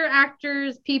these are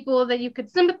actors, people that you could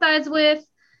sympathize with,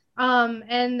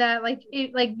 and that like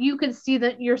you could see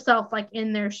that yourself like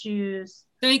in their shoes.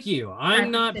 Thank you.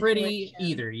 I'm not pretty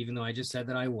either, even though I just said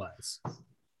that I was.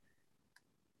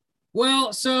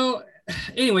 Well, so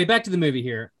anyway, back to the movie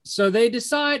here. So they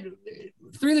decide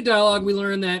through the dialogue, we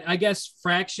learn that I guess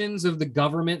fractions of the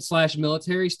government /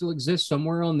 military still exist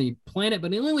somewhere on the planet,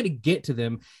 but the only way to get to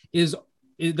them is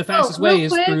the fastest way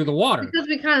is through the water. Because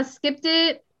we kind of skipped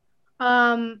it.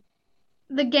 The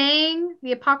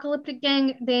apocalyptic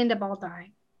gang, they end up all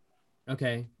dying.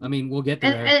 Okay. I mean, we'll get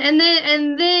there. And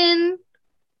then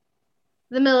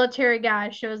the military guy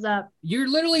shows up. You're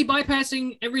literally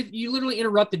bypassing everything. You literally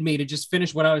interrupted me to just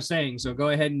finish what I was saying. So go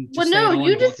ahead and just say it all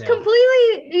you just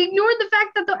completely ignored the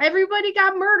fact that everybody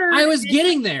got murdered. I was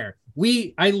getting there.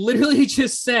 I literally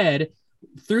just said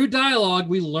through dialogue,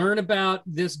 we learn about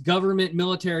this government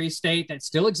military state that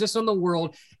still exists on the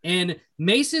world. And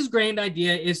Mace's grand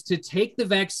idea is to take the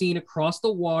vaccine across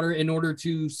the water in order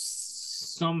to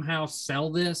somehow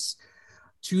sell this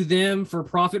to them for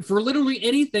profit for literally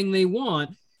anything they want,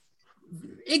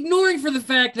 ignoring for the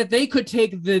fact that they could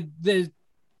take the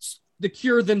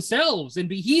cure themselves and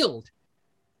be healed.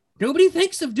 Nobody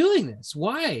thinks of doing this.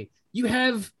 Why?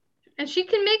 And she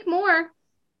can make more.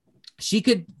 She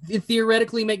could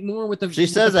theoretically make more with the. She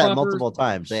says that multiple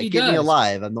times. Keep me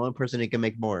alive. I'm the only person who can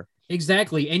make more.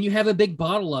 Exactly. And you have a big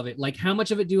bottle of it. Like, how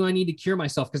much of it do I need to cure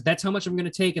myself? Because that's how much I'm going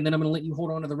to take. And then I'm going to let you hold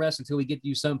on to the rest until we get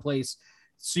you someplace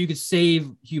so you could save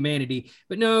humanity.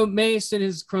 But no, Mace and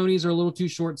his cronies are a little too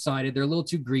short-sighted. They're a little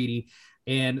too greedy.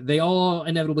 And they all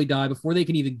inevitably die before they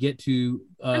can even get to...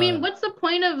 I mean, what's the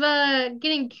point of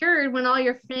getting cured when all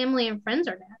your family and friends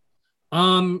are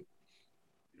dead?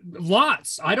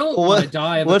 Lots. I don't want to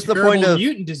die of a terrible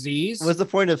mutant disease. What's the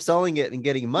point of selling it and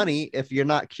getting money if you're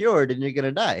not cured and you're going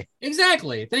to die?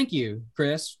 Exactly. Thank you,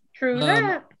 Chris. True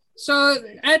that. So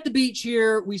at the beach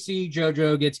here, we see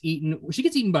JoJo gets eaten. She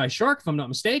gets eaten by a shark, if I'm not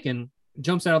mistaken.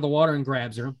 Jumps out of the water and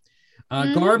grabs her.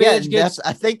 Garbage gets.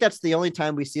 I think that's the only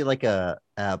time we see like a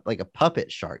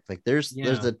puppet shark. Like there's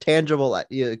a tangible,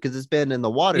 because it's been in the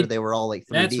water. They were all like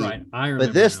 3D. That's right. I remember.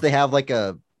 But this, they have like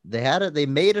they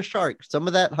made a shark. Some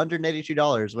of that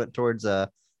 $182 went towards a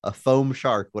foam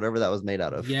shark, whatever that was made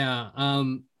out of. Yeah.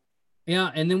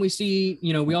 Yeah, and then we see,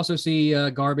 we also see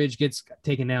Garbage gets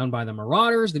taken down by the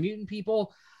Marauders, the mutant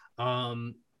people.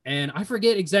 And I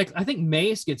forget exactly. I think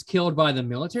Mace gets killed by the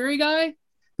military guy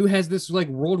who has this like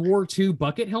World War II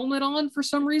bucket helmet on for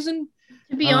some reason.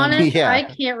 To be honest, I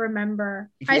can't remember.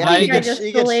 I think I just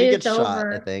glazed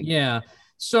over. I think. Yeah.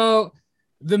 So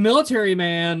the military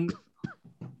man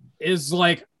is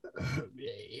like,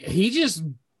 he just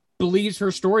believes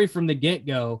her story from the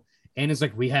get-go and is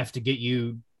like, we have to get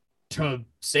you to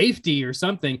safety or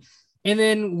something. And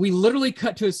then we literally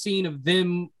cut to a scene of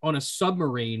them on a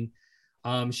submarine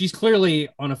She's clearly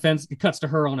on a fence. It cuts to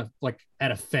her on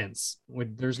at a fence.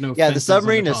 There's no the fences on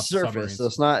submarine the is top of surface, submarines. so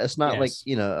it's not like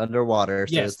Yes. underwater.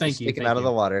 So Yes, it's thank just you, sticking thank out of you.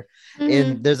 the water. Mhm.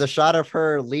 And there's a shot of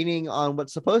her leaning on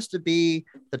what's supposed to be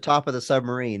the top of the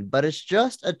submarine, but it's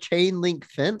just a chain link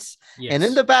fence. Yes. And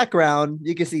in the background,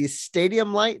 you can see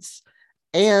stadium lights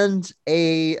and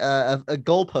a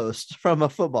goalpost from a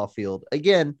football field.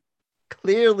 Again,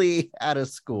 clearly at a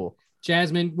school.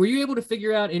 Jasmine, were you able to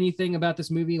figure out anything about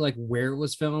this movie, like where it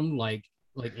was filmed, like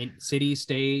in city,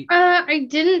 state? I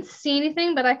didn't see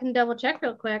anything, but I can double check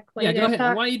real quick. Yeah, go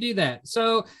ahead. Why you do that?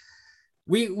 So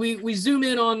we zoom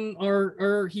in on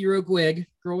our hero Gwig,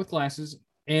 girl with glasses,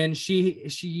 and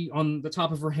she on the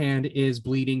top of her hand is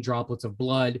bleeding droplets of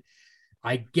blood.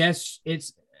 I guess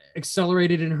it's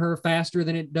accelerated in her faster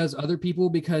than it does other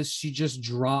people because she just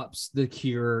drops the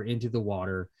cure into the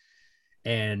water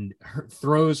and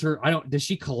throws her. Does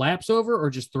she collapse over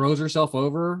or just throws herself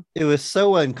over? It was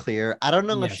so unclear. I don't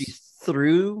know if she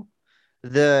threw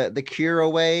the cure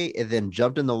away and then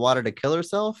jumped in the water to kill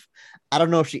herself. I don't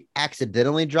know if she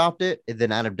accidentally dropped it and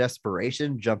then out of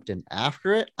desperation jumped in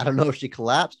after it. I don't know if she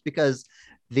collapsed, because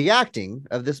the acting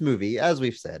of this movie, as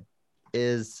we've said,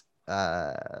 is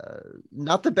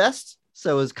not the best.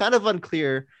 So it's kind of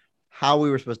unclear how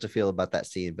we were supposed to feel about that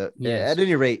scene. But at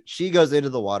any rate, she goes into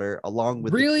the water along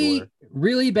with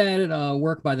really bad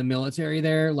work by the military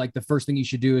there. Like, the first thing you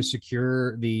should do is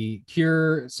secure the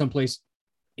cure someplace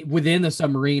within the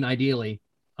submarine, ideally.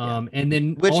 And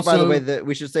then by the way,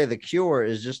 we should say the cure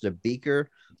is just a beaker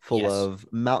full of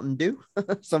Mountain Dew,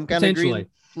 some kind of green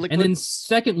liquid. And then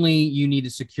secondly, you need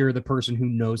to secure the person who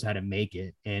knows how to make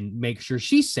it and make sure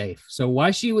she's safe. So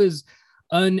why she was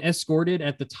unescorted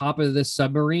at the top of this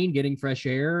submarine getting fresh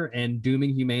air and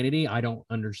dooming humanity, I don't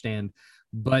understand.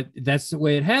 But that's the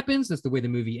way it happens. That's the way the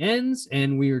movie ends.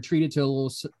 And we are treated to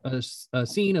a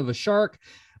scene of a shark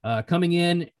coming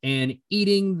in and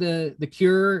eating the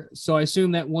cure. So I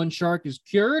assume that one shark is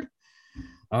cured.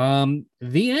 The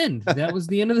end. That was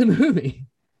the end of the movie.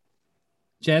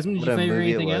 Jasmine, did you figure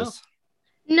anything out?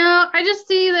 No, I just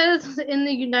see that it's in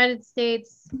the United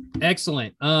States.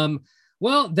 Excellent.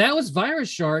 Well, that was Virus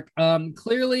Shark.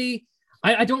 Clearly,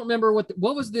 I don't remember what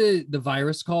was the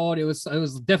virus called. It was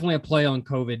definitely a play on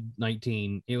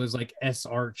COVID-19. It was like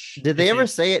S-Arch. Did they ever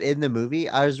say it in the movie?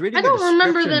 I was reading. I don't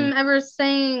remember them ever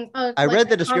saying. I read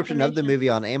the description of the movie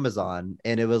on Amazon,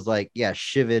 and it was like,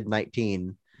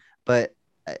 Shivid-19, but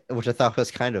which I thought was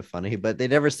kind of funny. But they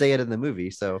never say it in the movie,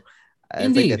 so I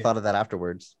think they thought of that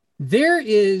afterwards. There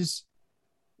is.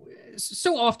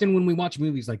 So often when we watch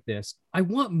movies like this, I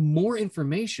want more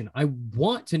information. I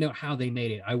want to know how they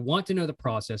made it. I want to know the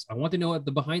process. I want to know what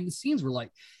the behind the scenes were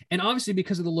like. And obviously,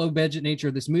 because of the low budget nature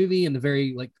of this movie and the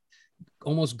very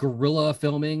almost guerrilla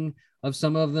filming of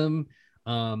some of them,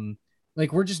 they're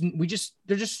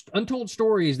just untold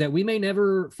stories that we may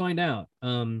never find out.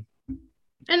 And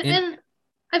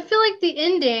I feel like the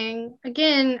ending,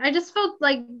 again, I just felt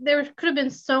like there could have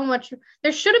been so much.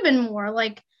 There should have been more.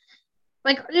 Like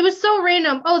it was so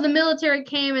random. Oh, the military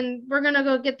came and we're gonna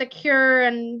go get the cure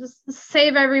and just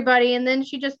save everybody, and then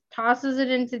she just tosses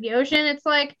it into the ocean. It's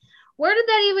like, where did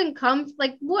that even come?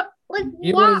 Like, what? Like,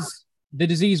 the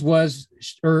disease was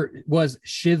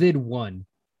Shivid-1,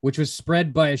 which was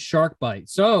spread by a shark bite.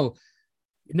 So,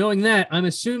 knowing that, I'm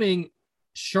assuming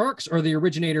sharks are the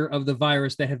originator of the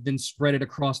virus that have been spread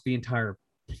across the entire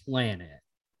planet.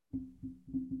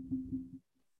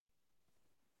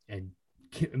 And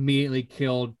immediately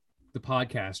killed the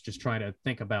podcast just trying to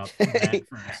think about that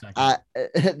for a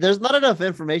second. There's not enough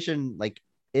information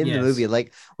in the movie.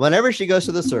 Like, whenever she goes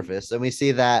to the surface and we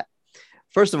see that,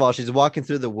 first of all, she's walking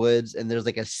through the woods and there's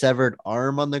a severed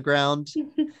arm on the ground.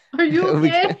 Are you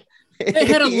okay? They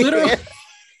had a literal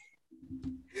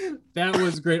That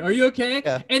was great. Are you okay?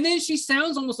 Yeah. And then she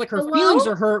sounds almost like her feelings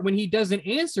are hurt when he doesn't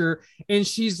answer, and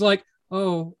she's like,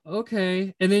 oh,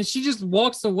 okay. And then she just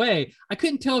walks away. I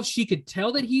couldn't tell if she could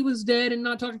tell that he was dead and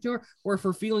not talking to her, or if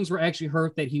her feelings were actually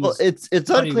hurt that he was. Well, it's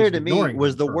unclear to me.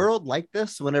 Was the world like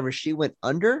this whenever she went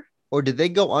under, or did they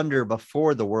go under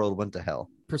before the world went to hell?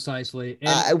 Precisely.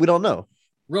 We don't know.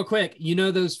 Real quick, you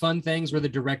know those fun things where the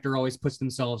director always puts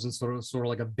themselves in sort of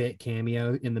like a bit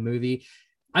cameo in the movie?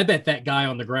 I bet that guy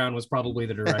on the ground was probably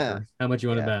the director. How much you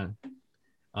want to bet?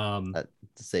 That's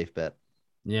a safe bet.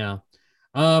 Yeah.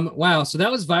 Wow. So that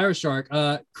was Virus Shark.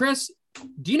 Chris,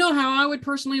 do you know how I would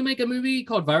personally make a movie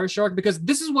called Virus Shark? Because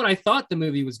this is what I thought the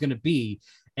movie was going to be,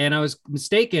 and I was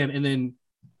mistaken. And then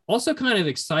also kind of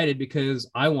excited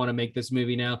because I want to make this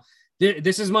movie now.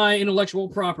 This is my intellectual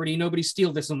property. Nobody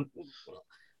steal this.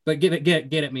 But get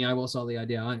at me. I will sell the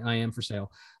idea. I am for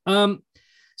sale.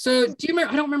 So do you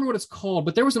remember? I don't remember what it's called,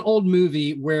 but there was an old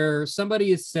movie where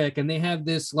somebody is sick and they have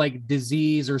this like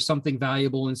disease or something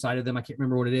valuable inside of them. I can't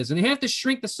remember what it is. And they have to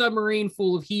shrink the submarine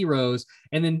full of heroes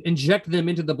and then inject them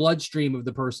into the bloodstream of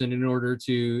the person in order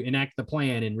to enact the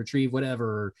plan and retrieve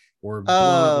whatever. Or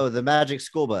the magic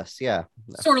school bus. Yeah.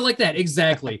 Sort of like that.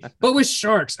 Exactly. But with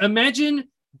sharks. Imagine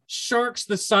sharks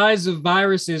the size of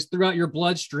viruses throughout your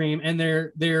bloodstream, and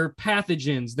they're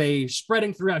pathogens, they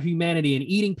spreading throughout humanity and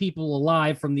eating people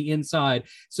alive from the inside.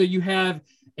 So you have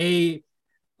a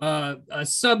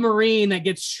submarine that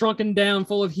gets shrunken down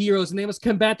full of heroes, and they must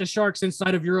combat the sharks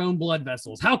inside of your own blood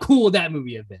vessels. How cool would that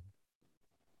movie have been?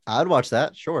 I'd watch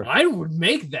that. Sure. I would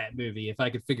make that movie if I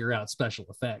could figure out special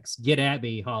effects. Get at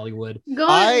me, Hollywood.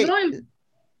 Sorry.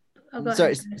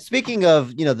 Speaking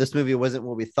of, this movie wasn't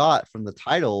what we thought from the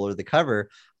title or the cover.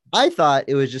 I thought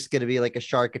it was just going to be like a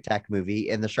shark attack movie,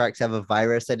 and the sharks have a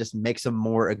virus that just makes them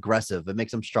more aggressive. It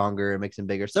makes them stronger. It makes them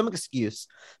bigger. Some excuse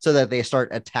so that they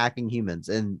start attacking humans,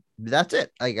 and that's it.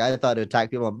 Like, I thought it would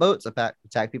attack people on boats,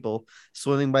 attack people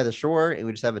swimming by the shore, and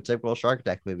we just have a typical shark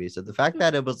attack movie. So the fact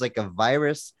that it was like a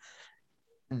virus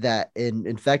that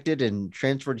infected and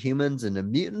transferred humans into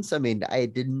mutants, I mean, I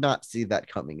did not see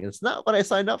that coming. It's not what I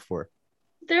signed up for.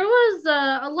 There was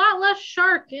a lot less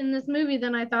shark in this movie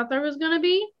than I thought there was going to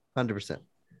be. 100%.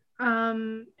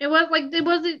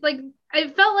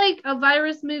 It felt like a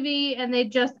virus movie, and they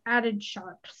just added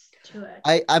sharks to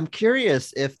it. I'm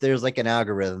curious if there's like an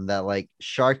algorithm that like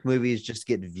shark movies just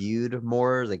get viewed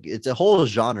more. Like, it's a whole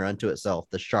genre unto itself,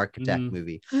 the shark attack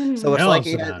movie. So it's like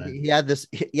he had this.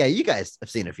 Yeah, you guys have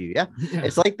seen a few. Yeah,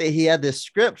 it's like that he had this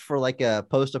script for like a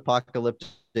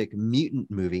post-apocalyptic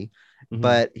mutant movie,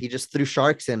 but he just threw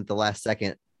sharks in at the last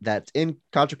second. That's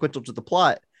inconsequential to the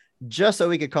plot, just so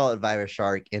we could call it Virus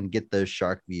Shark and get those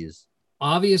shark views.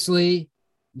 Obviously,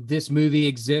 this movie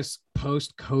exists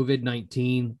post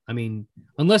COVID-19. I mean,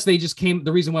 unless they just came,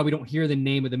 the reason why we don't hear the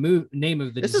name of the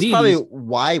This disease. is probably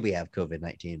why we have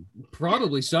COVID-19.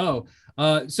 Probably so.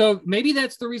 So maybe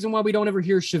that's the reason why we don't ever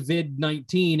hear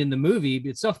Shavid-19 in the movie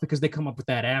itself, because they come up with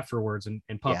that afterwards and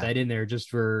pop that in there just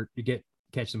to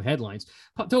catch some headlines.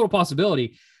 Total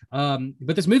possibility.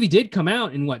 But this movie did come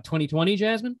out in what, 2020,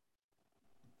 Jasmine?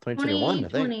 2021, I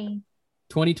think.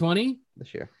 2020?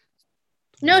 This year.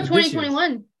 No,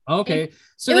 2021. Okay.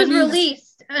 So it was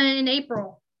released in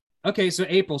April. Okay, so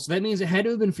April. So that means it had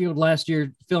to have been filmed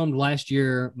last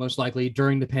year, most likely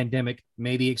during the pandemic,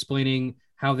 maybe explaining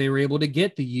how they were able to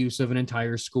get the use of an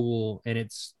entire school and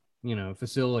its,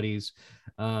 facilities.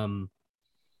 I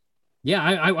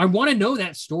want to know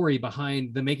that story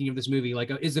behind the making of this movie.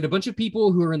 Like, is it a bunch of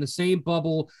people who are in the same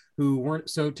bubble who weren't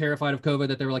so terrified of COVID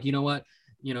that they were like, you know what,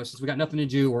 since we got nothing to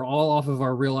do, we're all off of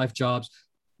our real life jobs.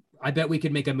 I bet we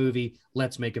could make a movie.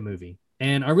 Let's make a movie.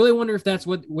 And I really wonder if that's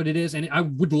what it is. And I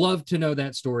would love to know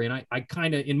that story. And I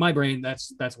kind of, in my brain,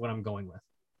 that's what I'm going with.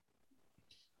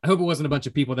 I hope it wasn't a bunch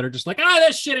of people that are just like,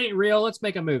 that shit ain't real. Let's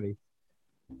make a movie.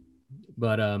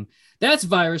 But that's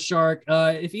Virus Shark.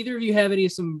 If either of you have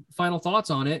some final thoughts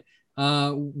on it,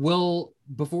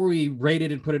 before we rate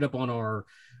it and put it up on our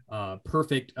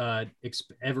perfect,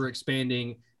 ever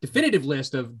expanding definitive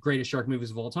list of greatest shark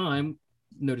movies of all time,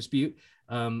 no dispute,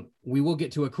 we will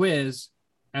get to a quiz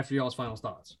after y'all's final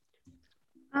thoughts.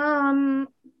 I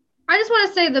just want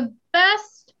to say the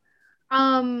best,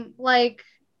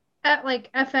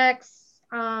 FX,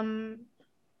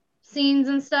 scenes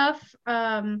and stuff,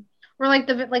 were like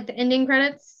the ending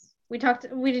credits. We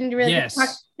didn't really talk.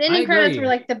 The ending credits were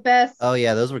like the best. Oh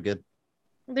yeah, those were good.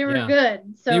 They were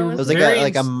good. So it was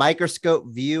like a microscope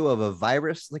view of a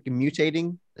virus, like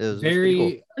mutating. It was very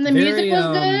cool. And the music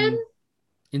was good.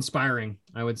 Inspiring,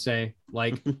 I would say.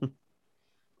 Like,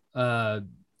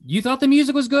 you thought the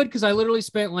music was good? Because I literally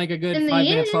spent like a good 5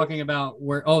 minutes talking about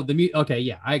okay,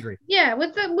 yeah, I agree. Yeah,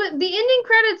 with the ending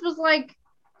credits was like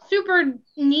super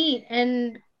neat.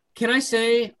 And can I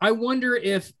say, I wonder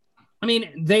if,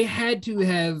 they had to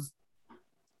have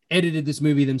edited this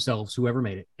movie themselves, whoever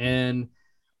made it, and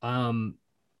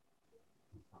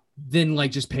then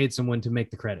like just paid someone to make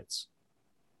the credits.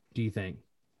 Do you think?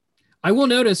 I will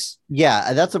notice.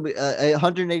 Yeah, that's a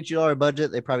 $180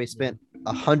 budget. They probably spent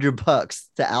 $100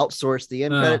 to outsource the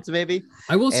end credits, maybe.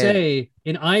 I will say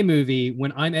in iMovie,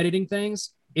 when I'm editing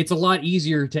things, it's a lot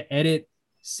easier to edit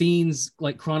scenes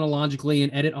like chronologically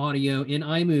and edit audio in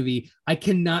iMovie. I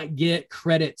cannot get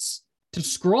credits to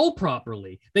scroll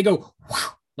properly. They go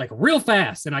like real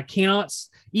fast, and I cannot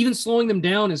even slowing them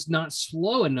down is not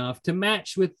slow enough to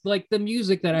match with like the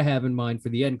music that I have in mind for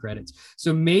the end credits.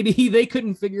 So maybe they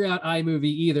couldn't figure out iMovie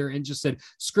either and just said,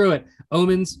 screw it,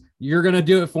 Omens, you're gonna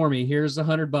do it for me. Here's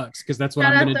 $100 because that's what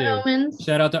I'm gonna do. Omens.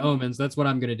 Shout out to Omens. That's what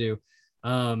I'm gonna do.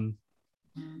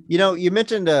 You know, you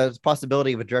mentioned a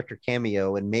possibility of a director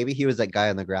cameo, and maybe he was that guy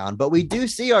on the ground, but we do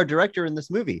see our director in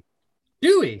this movie.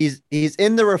 Do we? He's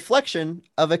in the reflection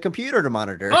of a computer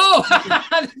monitor. Oh, is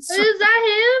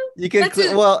that him? You can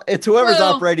well, it's whoever's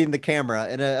operating the camera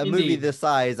in a movie this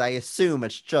size. I assume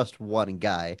it's just one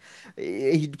guy.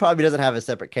 He probably doesn't have a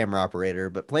separate camera operator,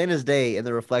 but plain as day in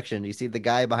the reflection, you see the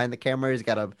guy behind the camera. He's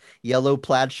got a yellow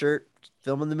plaid shirt,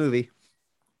 filming the movie.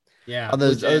 Yeah, on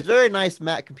those very nice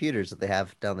matte computers that they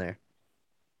have down there.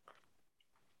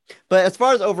 But as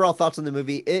far as overall thoughts on the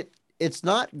movie, it's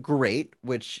not great,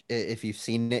 which if you've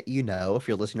seen it, you know. If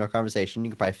you're listening to our conversation,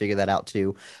 you can probably figure that out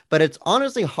too. But it's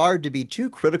honestly hard to be too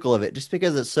critical of it just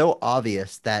because it's so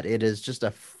obvious that it is just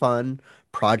a fun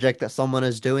project that someone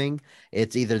is doing.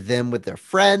 It's either them with their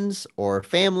friends or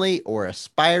family or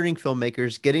aspiring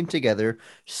filmmakers getting together,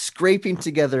 scraping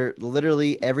together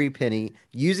literally every penny,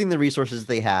 using the resources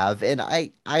they have. And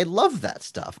I love that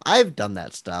stuff. I've done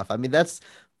that stuff. I mean, that's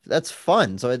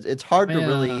fun. So it's hard to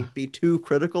really be too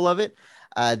critical of it.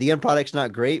 The end product's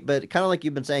not great, but kind of like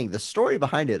you've been saying, the story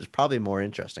behind it is probably more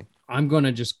interesting. I'm going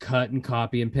to just cut and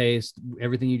copy and paste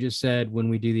everything you just said when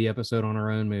we do the episode on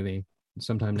our own movie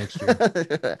sometime next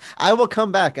year. I will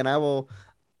come back and I will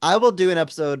do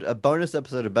a bonus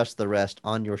episode of Best of the Rest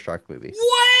on your shark movie.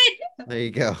 What? There you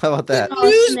go. How about that?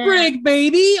 News break,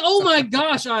 baby. Oh my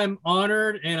gosh. I'm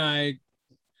honored and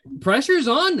pressure's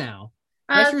on now.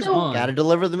 Pressure's on. Gotta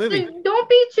deliver the movie. Don't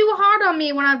be too hard on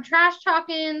me when I'm trash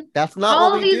talking. That's not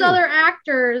all of these other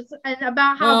actors and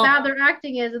about how bad their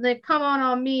acting is, and they come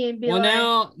on me and be hold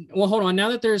on. Now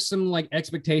that there's some like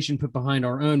expectation put behind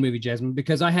our own movie, Jasmine,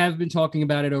 because I have been talking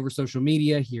about it over social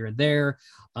media here and there.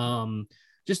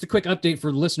 Just a quick update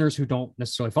for listeners who don't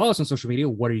necessarily follow us on social media.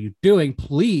 What are you doing?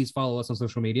 Please follow us on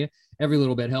social media. Every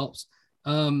little bit helps.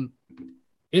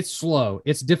 It's slow.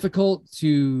 It's difficult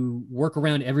to work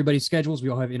around everybody's schedules. We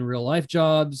all have in real life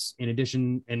jobs in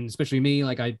addition, and especially me,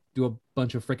 like I do a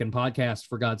bunch of freaking podcasts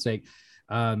for God's sake.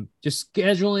 Just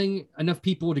scheduling enough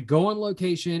people to go on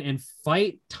location and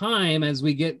fight time as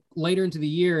we get later into the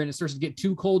year and it starts to get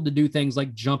too cold to do things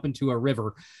like jump into a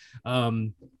river.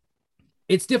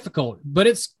 It's difficult, but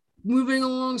it's moving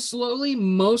along slowly.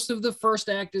 Most of the first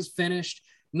act is finished,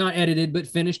 not edited, but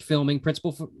finished filming.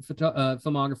 Principal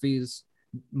filmography is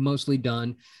mostly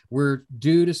done. We're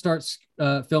due to start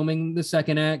filming the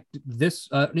second act this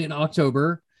in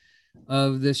October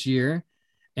of this year,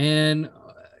 and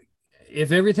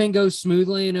if everything goes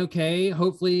smoothly and okay,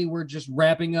 hopefully we're just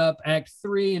wrapping up Act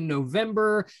 3 in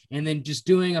November, and then just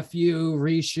doing a few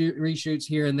reshoots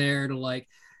here and there to like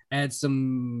add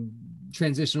some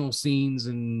transitional scenes,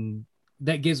 and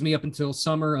that gives me up until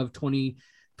summer of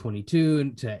 2022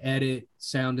 and to edit,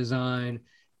 sound design.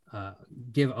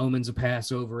 Give Omens a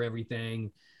pass over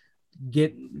everything,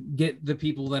 get the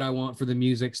people that I want for the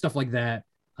music, stuff like that.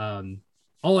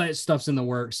 All that stuff's in the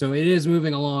works. So it is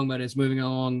moving along, but it's moving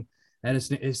along at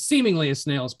a seemingly a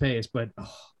snail's pace, but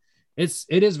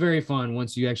it is very fun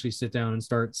once you actually sit down and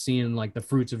start seeing like the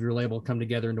fruits of your label come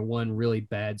together into one really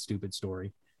bad, stupid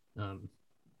story.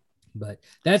 But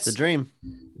that's the dream.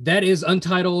 That is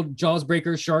Untitled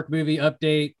Jawsbreakers Shark Movie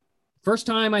Update. First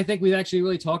time I think we've actually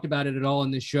really talked about it at all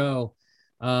in this show.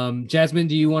 Jasmine,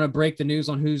 do you want to break the news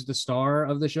on who's the star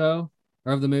of the show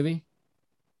or of the movie?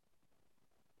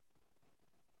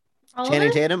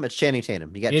 Channing Tatum. It's Channing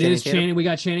Tatum. You got it Channing is Tatum? Channing. We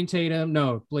got Channing Tatum.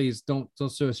 No, please don't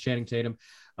sue us, Channing Tatum.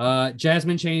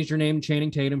 Jasmine changed her name,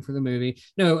 Channing Tatum, for the movie.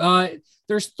 No,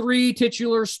 there's three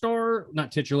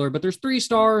not titular, but there's three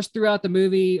stars throughout the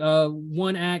movie.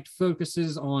 One act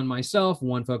focuses on myself,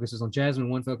 one focuses on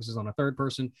Jasmine, one focuses on a third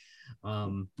person.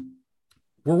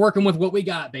 We're working with what we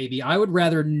got, baby. I would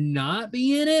rather not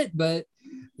be in it, but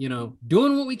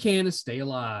doing what we can to stay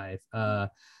alive.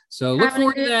 So look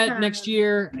forward to that next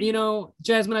year.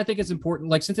 Jasmine, I think it's important.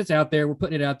 Like, since it's out there, we're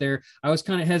putting it out there. I was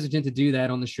kind of hesitant to do that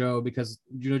on the show because,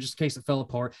 just in case it fell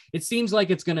apart. It seems like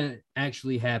it's going to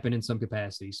actually happen in some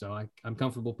capacity. So I'm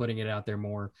comfortable putting it out there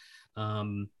more.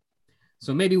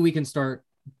 So maybe we can start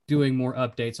doing more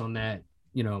updates on that,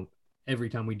 every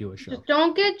time we do a show. Just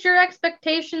don't get your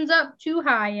expectations up too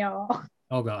high, y'all.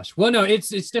 Oh gosh. Well, no, it's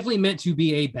definitely meant to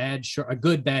be a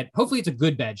hopefully it's a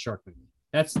good, bad shark movie.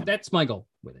 That's my goal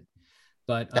with it.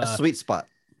 But that sweet spot.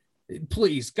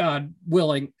 Please, God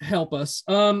willing, help us.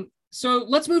 So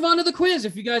let's move on to the quiz.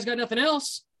 If you guys got nothing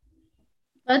else,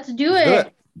 let's do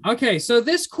it. Okay, so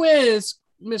this quiz,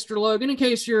 Mr. Logan, in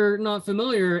case you're not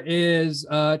familiar, is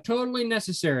totally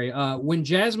necessary. When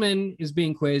Jasmine is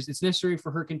being quizzed, it's necessary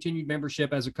for her continued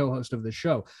membership as a co-host of the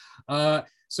show.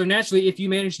 So naturally, if you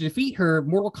manage to defeat her,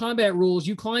 Mortal Kombat rules,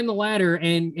 you climb the ladder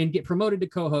and get promoted to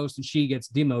co-host, and she gets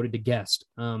demoted to guest.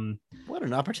 What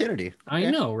an opportunity. Okay.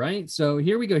 I know, right? So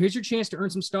here we go. Here's your chance to earn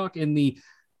some stock in the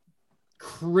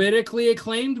critically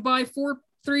acclaimed by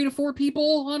 3 to 4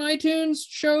 people on iTunes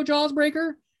show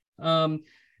Jawsbreaker.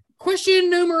 Question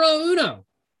numero uno.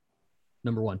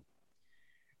 Number 1.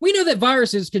 We know that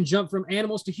viruses can jump from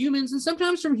animals to humans and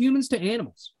sometimes from humans to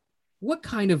animals. What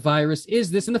kind of virus is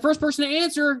this? And the first person to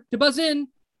answer, to buzz in,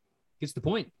 gets the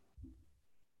point.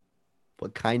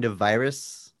 What kind of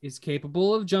virus is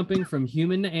capable of jumping from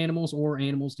human to animals or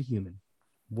animals to human?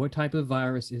 What type of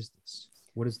virus is this?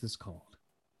 What is this called?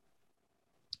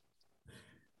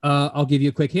 I'll give you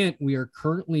a quick hint. We are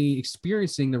currently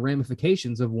experiencing the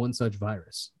ramifications of one such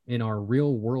virus in our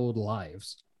real world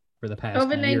lives for the past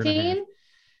COVID-19?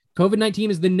 COVID-19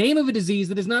 is the name of a disease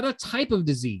that is not a type of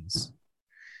disease.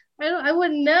 I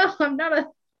wouldn't know. I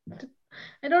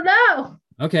don't know.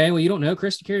 Okay, well, you don't know.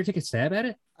 Chris, do you care to take a stab at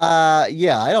it?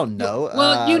 Yeah, I don't know.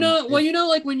 Well,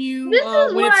 like when you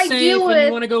when it's safe and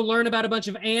you want to go learn about a bunch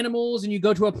of animals and you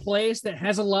go to a place that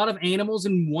has a lot of animals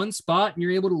in one spot and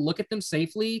you're able to look at them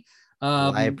safely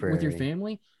with your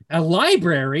family. A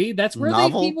library, that's where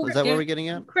people is that where we're getting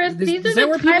at? Chris, is that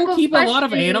where people keep a lot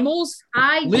of animals?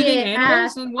 Living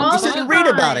animals in one spot? You said read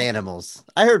about animals.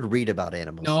 I heard read about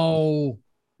animals. No.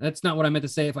 That's not what I meant to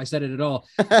say if I said it at all.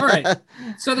 All right.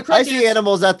 So the I see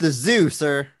animals at the zoo,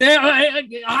 sir.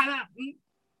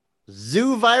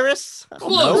 Zoo virus?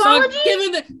 Close. I'm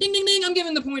giving the ding ding ding. I'm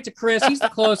giving the point to Chris. He's the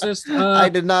closest. I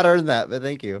did not earn that, but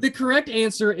thank you. The correct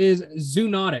answer is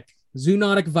zoonotic.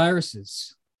 Zoonotic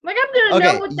viruses. Like I'm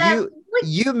gonna know what that.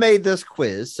 You made this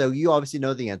quiz, so you obviously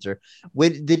know the answer.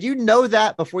 Did you know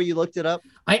that before you looked it up?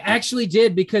 I actually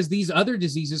did, because these other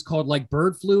diseases called like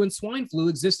bird flu and swine flu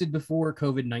existed before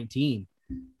COVID-19.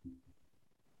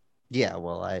 Yeah,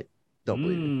 well, I don't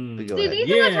believe it. See,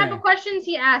 these are the type of questions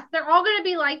he asked. They're all going to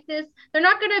be like this. They're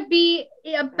not going to be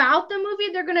about the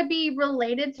movie. They're going to be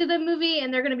related to the movie,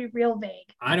 and they're going to be real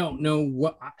vague. I don't know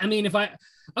what... I mean,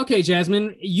 Okay,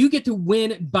 Jasmine, you get to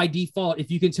win by default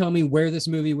if you can tell me where this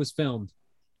movie was filmed.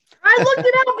 I looked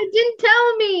it up. It didn't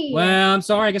tell me. Well, I'm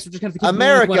sorry. I guess we're just going to keep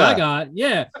America. With what I got.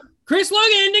 Yeah. Chris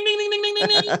Logan. Ding, ding, ding, ding, ding,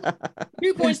 ding, ding.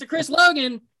 2 points to Chris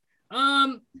Logan.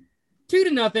 2-0.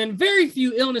 Very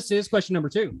few illnesses. Question number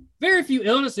 2. Very few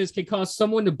illnesses can cause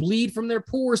someone to bleed from their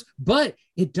pores, but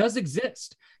it does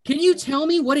exist. Can you tell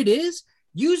me what it is?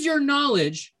 Use your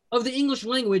knowledge of the English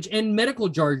language and medical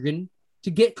jargon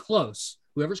to get close.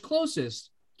 Whoever's closest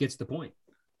gets the point.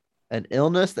 An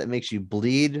illness that makes you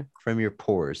bleed from your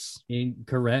pores.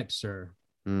 Incorrect, sir.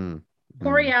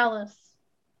 Borealis.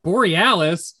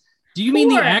 Borealis? Do you mean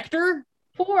the actor?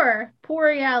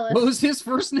 Borealis. What was his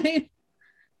first name?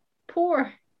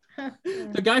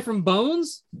 The guy from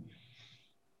Bones?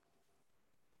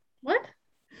 What?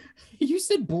 You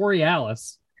said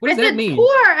Borealis. What does that mean?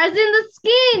 Pore, as in the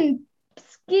skin.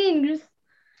 Skin.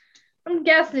 I'm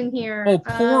guessing here. Oh,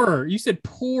 poor. You said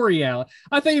Borealis.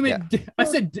 I thought you meant. Yeah.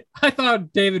 I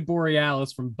thought David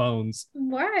Borealis from Bones.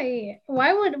 Why?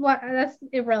 That's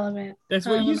irrelevant. That's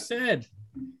what you said.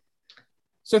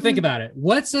 So think about it.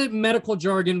 What's a medical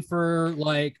jargon for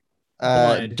like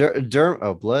blood? Blood.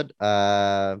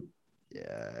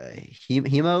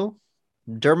 Hemo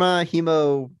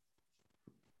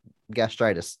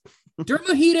gastritis.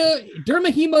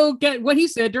 Dermahemo. What he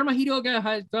said.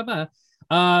 Dermahemo.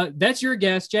 That's your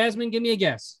guess. Jasmine, give me a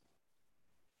guess.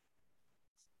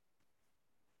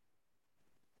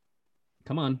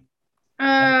 Come on.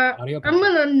 I'm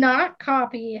gonna not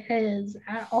copy his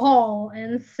at all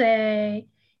and say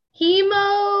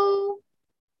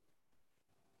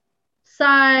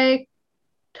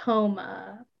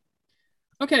hemocytoma.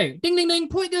 Okay, ding ding ding.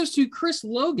 Point goes to Chris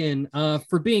Logan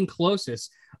for being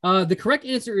closest. The correct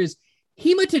answer is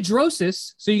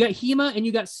hematidrosis. So you got hema and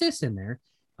you got cis in there.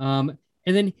 And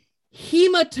then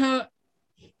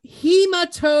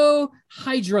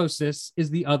hematohydrosis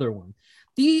is the other one.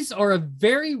 These are a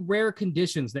very rare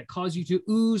conditions that cause you to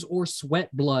ooze or sweat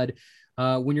blood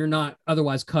when you're not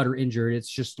otherwise cut or injured. It's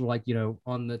just like,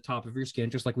 on the top of your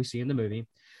skin, just like we see in the movie.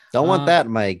 Don't want that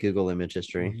in my Google image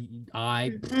history.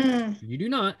 You do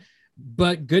not.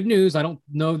 But good news, I don't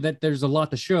know that there's a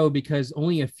lot to show because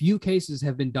only a few cases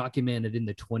have been documented in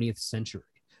the 20th century.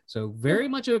 So very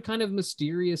much a kind of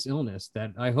mysterious illness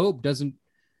that I hope doesn't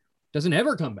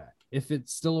ever come back. If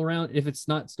it's still around, if it's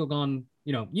not still gone,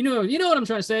 you know what I'm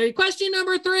trying to say. Question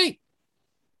number 3.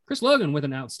 Chris Logan with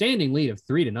an outstanding lead of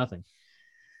 3-0.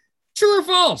 True or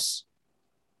false?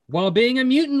 While being a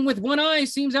mutant with one eye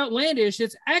seems outlandish,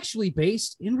 it's actually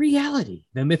based in reality.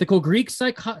 The mythical Greek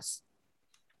Cyclopicus.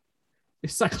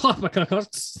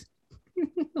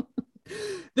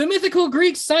 The mythical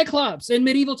Greek Cyclops and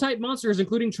medieval type monsters,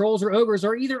 including trolls or ogres,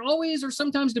 are either always or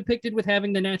sometimes depicted with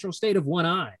having the natural state of one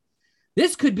eye.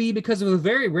 This could be because of a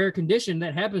very rare condition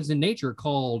that happens in nature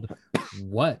called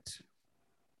what?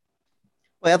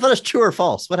 Wait, I thought it was true or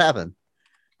false. What happened?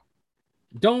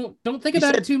 Don't think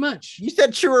about it too much. You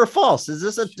said true or false. This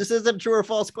is a true or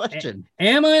false question.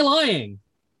 Am I lying?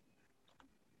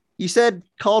 You said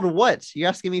called what? You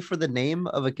asking me for the name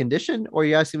of a condition, or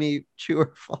you asking me true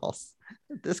or false?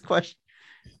 This question.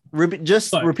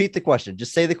 Repeat the question.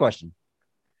 Just say the question.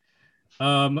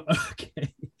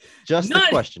 Okay. Just the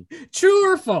question.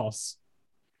 True or false?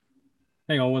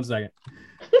 Hang on one second.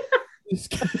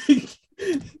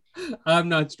 I'm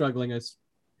not struggling.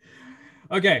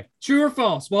 Okay, true or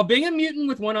false? While being a mutant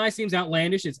with one eye seems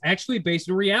outlandish, it's actually based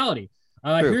in reality.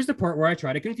 Here's the part where I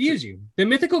try to confuse you. The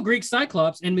mythical Greek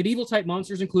Cyclops and medieval type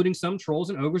monsters, including some trolls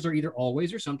and ogres, are either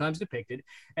always or sometimes depicted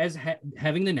as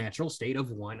having the natural state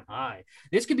of one eye.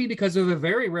 This could be because of a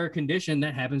very rare condition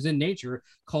that happens in nature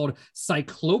called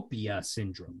cyclopia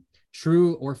syndrome.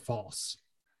 True or false?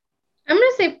 I'm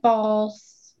going to say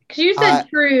false because you said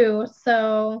true,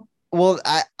 so... Well,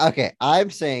 I'm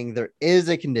saying there is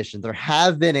a condition. There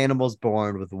have been animals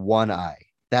born with one eye.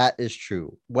 That is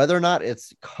true. Whether or not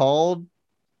it's called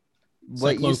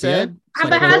what Cyclopia? You said.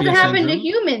 But has it happened to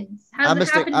humans? I'm gonna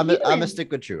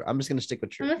stick with true. I'm just gonna stick with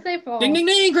true. I'm gonna say false. Ding, ding,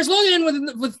 ding! Chris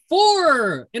Logan with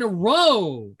 4 in a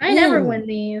row. I never win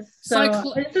these. So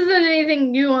this isn't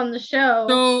anything new on the show.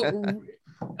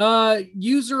 So,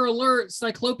 user alert: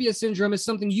 Cyclopia syndrome is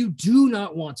something you do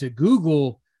not want to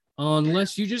Google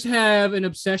unless you just have an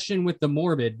obsession with the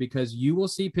morbid, because you will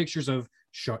see pictures of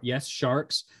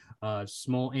sharks,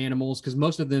 small animals, because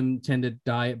most of them tend to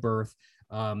die at birth.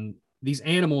 These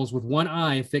animals with one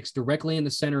eye fixed directly in the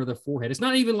center of the forehead. It's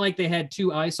not even like they had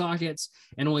 2 eye sockets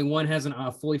and only one has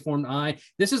a fully formed eye.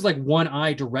 This is like one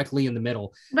eye directly in the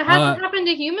middle. But has it happened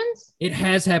to humans? It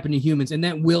has happened to humans, and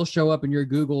that will show up in your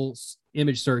Google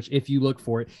image search if you look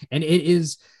for it. And it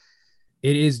is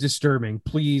disturbing.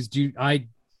 Please do. I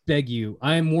beg you.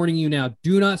 I am warning you now.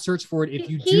 Do not search for it if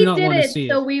you do not want to see it.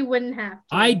 So we wouldn't have to.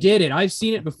 I did it. I've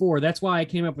seen it before. That's why I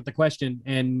came up with the question.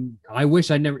 And I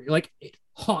wish I never, it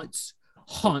haunts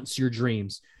your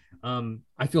dreams.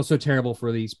 I feel so terrible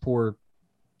for these poor,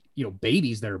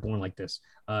 babies that are born like this.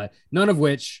 None of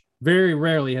which very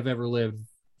rarely have ever lived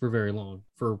for very long.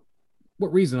 For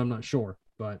what reason, I'm not sure.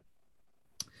 But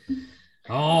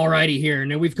all righty here.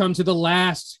 Now we've come to the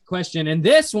last question. And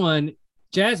this one,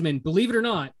 Jasmine, believe it or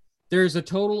not, there's a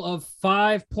total of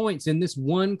 5 points in this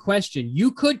one question.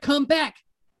 You could come back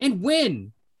and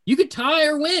win. You could tie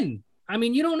or win. I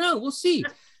mean, you don't know. We'll see.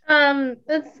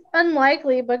 It's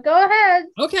unlikely, but go ahead.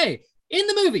 Okay. In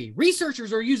the movie,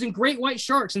 researchers are using great white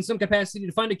sharks in some capacity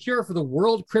to find a cure for the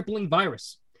world-crippling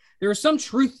virus. There is some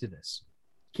truth to this.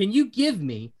 Can you give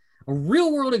me a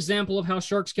real-world example of how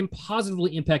sharks can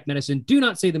positively impact medicine? Do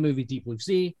not say the movie Deep Blue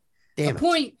Sea. A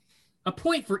point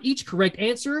for each correct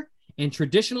answer, and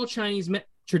traditional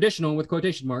with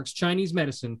quotation marks, Chinese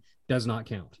medicine does not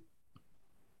count.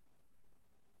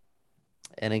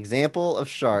 An example of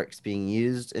sharks being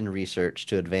used in research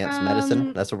to advance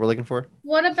medicine. That's what we're looking for.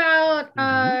 What about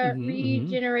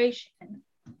regeneration?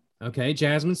 Okay,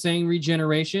 Jasmine saying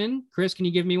regeneration. Chris, can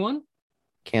you give me one?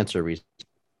 Cancer research.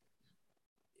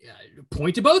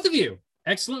 Point to both of you.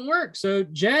 Excellent work. So,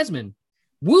 Jasmine,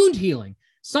 wound healing.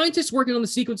 Scientists working on the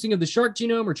sequencing of the shark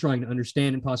genome are trying to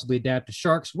understand and possibly adapt to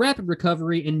sharks' rapid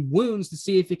recovery in wounds to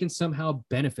see if it can somehow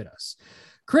benefit us.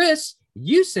 Chris,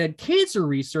 you said cancer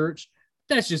research.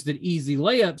 That's just an easy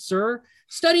layup, sir.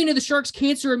 Studying of the shark's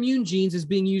cancer immune genes is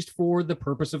being used for the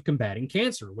purpose of combating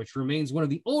cancer, which remains one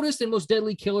of the oldest and most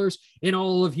deadly killers in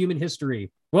all of human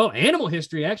history. Well, animal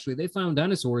history, actually. They found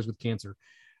dinosaurs with cancer.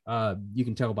 You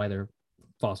can tell by their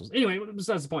fossils. Anyway,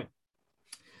 besides the point.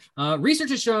 Research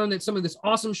has shown that some of this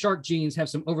awesome shark genes have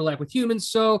some overlap with humans,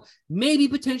 so maybe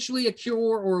potentially a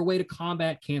cure or a way to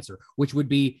combat cancer, which would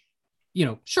be,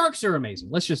 sharks are amazing.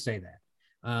 Let's just say that.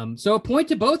 So a point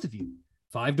to both of you.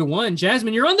 5-1.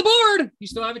 Jasmine, you're on the board. You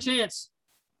still have a chance.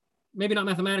 Maybe not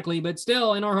mathematically, but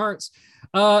still in our hearts.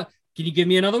 Can you give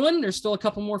me another one? There's still a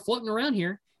couple more floating around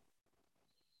here.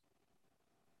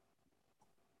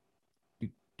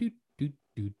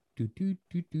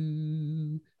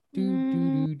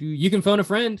 You can phone a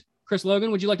friend. Chris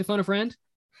Logan, would you like to phone a friend?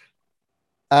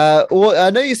 Well, I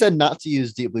know you said not to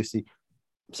use Deep Blue Sea,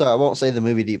 So I won't say the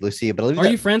movie Deep Blue Sea, but are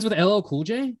you friends with LL Cool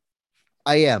J?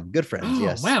 I am. Good friends, Oh,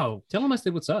 yes. wow. Tell him I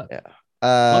said what's up. Yeah.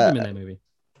 Love him in that movie.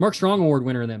 Mark Strong Award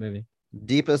winner in that movie.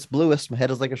 Deepest, bluest, my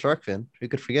head is like a shark fin. Who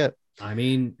could forget? I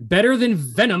mean, better than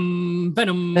Venom.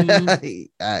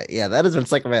 Yeah, that has been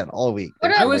stuck in my head all week.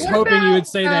 I was hoping you would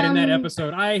say that in that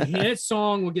episode. That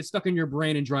song will get stuck in your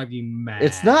brain and drive you mad.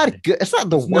 It's not good. It's not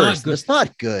the worst. It's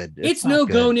not good. It's no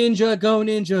good. Go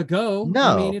Ninja, go. No,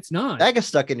 I mean, it's not. That gets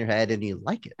stuck in your head and you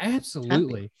like it.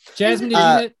 Absolutely. Jasmine, did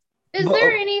you hit? Is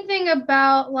there anything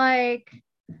about like,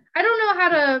 I don't know how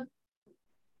to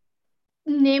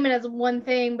name it as one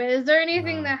thing, but is there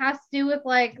anything that has to do with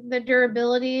like the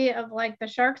durability of like the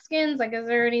shark skins? Like, is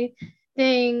there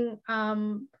anything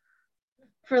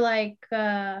for like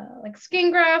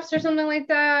skin grafts or something like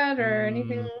that, or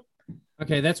anything?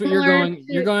 Okay, that's what you're going.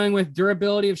 You're going with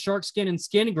durability of shark skin and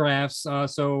skin grafts.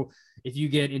 So if you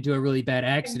get into a really bad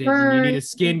accident and you need a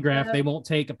skin graft, they won't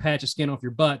take a patch of skin off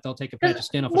your butt. They'll take a patch of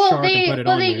skin off a shark and put it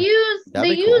on you.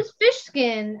 They use fish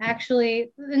skin,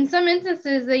 actually. In some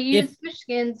instances, they use fish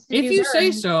skins. If you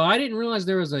say so. I didn't realize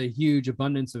there was a huge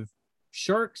abundance of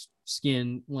shark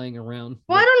skin laying around.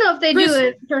 Well, I don't know if they do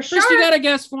it for sharks. Chris, you got a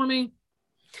guess for me?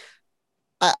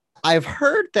 I've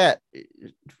heard that,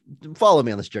 follow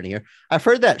me on this journey here. I've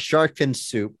heard that shark fin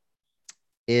soup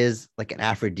is like an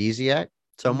aphrodisiac.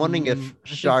 So I'm wondering if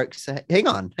sharks, hang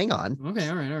on. Okay.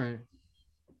 All right.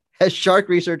 Has shark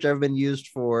research ever been used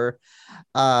for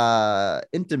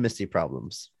intimacy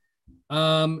problems?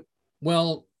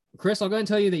 Well, Chris, I'll go ahead and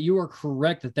tell you that you are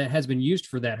correct that has been used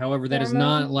for that. However, that is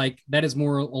not that is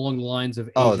more along the lines of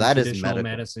that is medical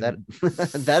medicine.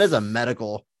 That is a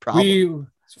medical problem.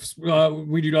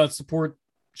 We do not support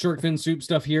shark fin soup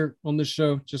stuff here on this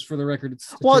show, just for the record.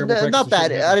 It's not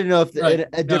that. I didn't know if in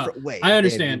a different way. I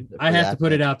understand. I have to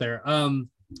put it out there.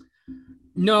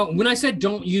 No, when I said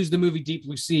don't use the movie Deep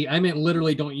Blue Sea, I meant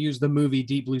literally don't use the movie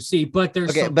Deep Blue Sea. But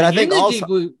there's but I think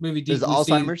movie Deep Blue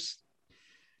Alzheimer's. Sea.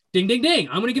 Ding, ding, ding.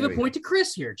 I'm going to give a point to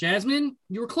Chris here. Jasmine,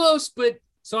 you were close, but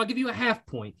so I'll give you a half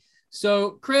point.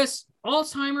 So, Chris,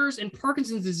 Alzheimer's and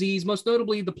Parkinson's disease, most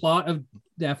notably the plot of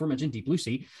the aforementioned Deep Blue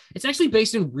Sea, it's actually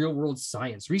based in real-world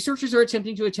science. Researchers are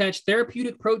attempting to attach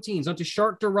therapeutic proteins onto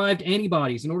shark-derived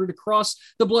antibodies in order to cross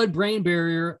the blood-brain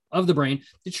barrier of the brain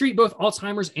to treat both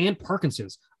Alzheimer's and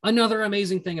Parkinson's. Another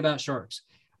amazing thing about sharks.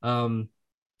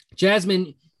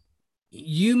 Jasmine,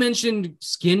 you mentioned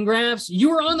skin grafts.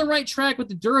 You were on the right track with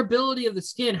the durability of the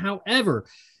skin. However,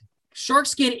 shark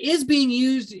skin is being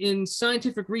used in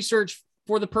scientific research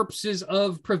for the purposes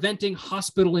of preventing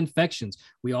hospital infections.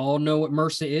 We all know what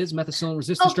MRSA is,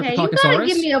 methicillin-resistant streptococcus aureus. You gotta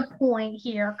give me a point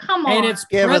here. Come on. And it's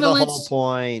give her the whole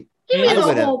point. Give me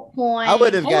the whole point. I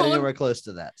would have gotten anywhere close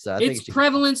to that. So I think it's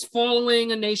prevalence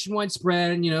following a nationwide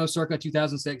spread, circa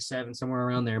 2006-7, somewhere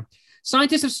around there.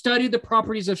 Scientists have studied the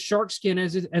properties of shark skin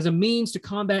as a means to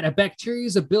combat a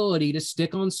bacteria's ability to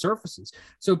stick on surfaces.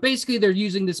 So basically, they're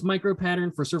using this micro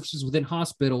pattern for surfaces within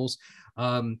hospitals.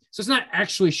 So it's not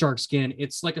actually shark skin.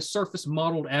 It's like a surface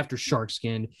modeled after shark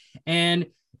skin. And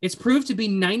it's proved to be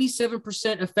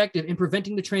 97% effective in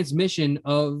preventing the transmission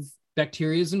of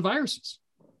bacteria and viruses.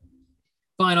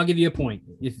 Fine, I'll give you a point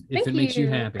if it makes you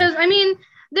happy. Because, I mean,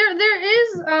 there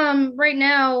is right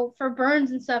now for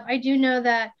burns and stuff, I do know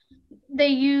that they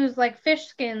use like fish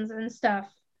skins and stuff.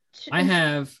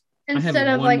 Instead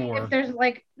of like more. If there's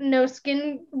like no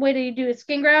skin way to do a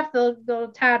skin graft, they'll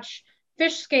attach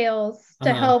fish scales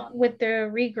to help with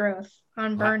the regrowth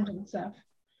on burns and stuff.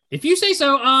 If you say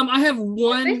so, I have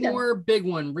one more big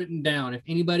one written down. If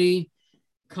anybody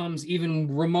comes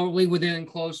even remotely within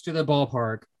close to the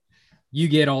ballpark, you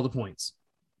get all the points.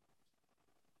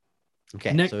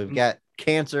 Okay, so we've got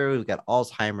cancer, we've got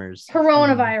Alzheimer's,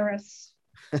 coronavirus.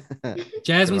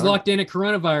 Jasmine's locked in at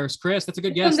coronavirus. Chris, that's a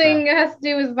good guess. Something that has to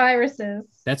do with viruses.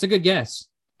 That's a good guess.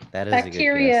 That is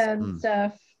bacteria a good guess. And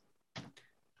stuff.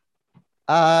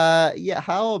 Yeah.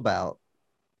 How about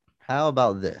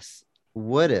this?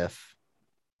 What if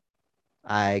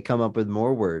I come up with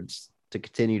more words to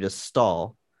continue to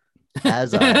stall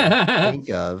as I think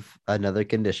of another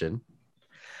condition?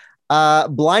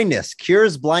 Blindness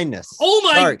cures blindness. Oh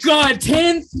my God!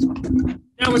 10.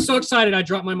 I was so excited I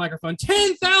dropped my microphone.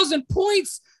 10,000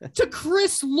 points to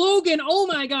Chris Logan. Oh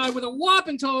my God, with a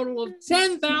whopping total of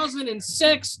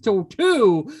 10,006 to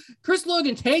 2. Chris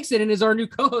Logan takes it and is our new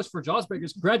co-host for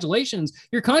Jawsbreakers. Congratulations.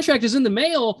 Your contract is in the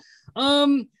mail.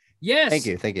 Yes. Thank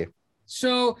you.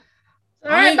 So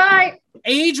all right, bye.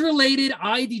 Age-related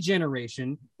eye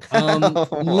degeneration,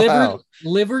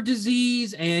 liver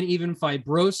disease, and even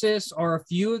fibrosis are a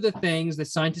few of the things that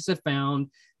scientists have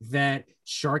found that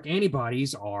shark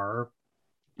antibodies are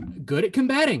good at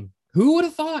combating. Who would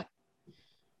have thought?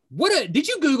 Did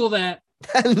you Google that?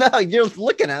 No, you're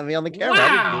looking at me on the camera.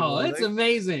 Wow, that's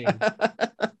amazing.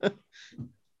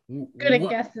 Good at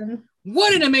guessing.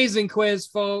 What an amazing quiz,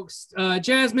 folks.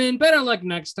 Jasmine, better luck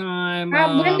next time.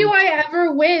 When do I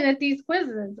ever win at these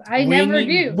quizzes? I never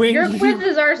do. Your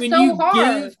quizzes are so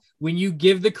hard. When you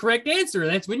give the correct answer,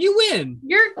 that's when you win.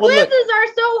 Your quizzes are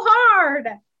so hard.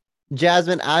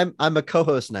 Jasmine, I'm a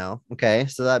co-host now. Okay,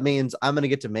 so that means I'm gonna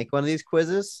get to make one of these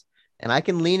quizzes, and I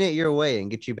can lean it your way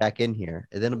and get you back in here,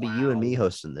 and then it'll be you and me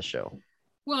hosting the show.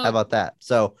 Well, how about that?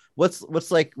 So, what's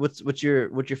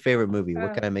your favorite movie?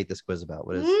 What can I make this quiz about?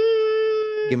 What is?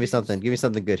 Give me something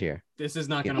good here. This is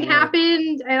not gonna work. It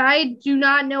happened, and I do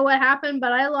not know what happened,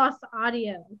 but I lost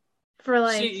audio for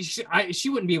like. She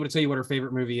wouldn't be able to tell you what her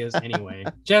favorite movie is anyway.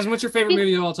 Jasmine, what's your favorite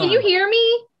movie of all time? Can you hear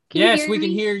me? Yes, we can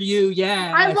hear you.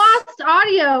 Yeah. I lost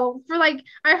audio for like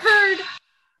I heard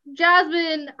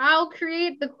Jasmine, I'll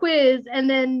create the quiz and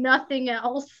then nothing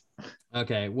else.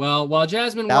 Okay. Well, while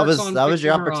Jasmine that was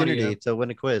your opportunity to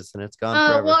win a quiz and it's gone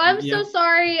forever. Well, I'm so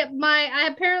sorry.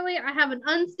 I have an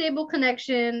unstable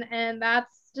connection and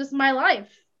that's just my life,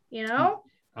 you know?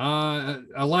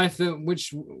 A life that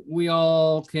which we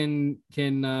all can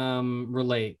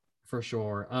relate for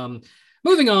sure.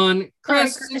 Moving on,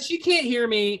 Chris, since you can't hear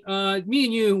me, me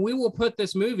and you, we will put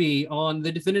this movie on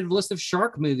the definitive list of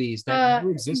shark movies that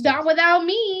exist. Not without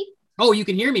me. Oh, you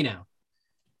can hear me now.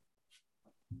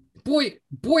 Boy,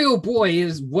 oh boy,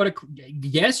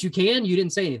 yes, you can. You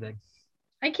didn't say anything.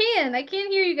 I can't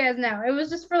hear you guys now. It was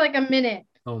just for like a minute.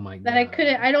 Oh my God. That I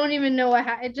couldn't, I don't even know what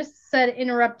it just said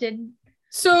interrupted.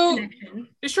 So connection.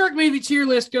 The shark movie tier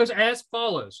list goes as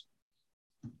follows.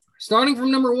 Starting from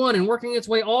number 1 and working its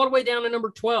way all the way down to number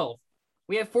 12,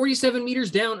 we have 47 meters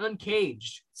down,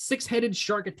 Uncaged, Six-Headed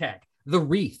Shark Attack, The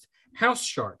Wreath, House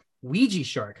Shark, Ouija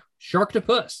Shark,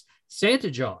 Sharktopus,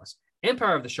 Santa Jaws,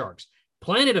 Empire of the Sharks,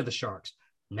 Planet of the Sharks,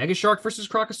 Mega Shark versus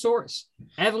Crocosaurus,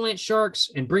 Avalanche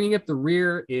Sharks, and bringing up the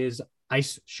rear is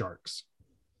Ice Sharks.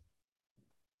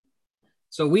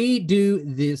 So we do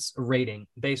this rating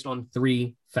based on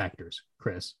 3 factors,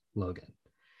 Chris, Logan.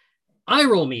 Eye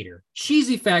roll meter,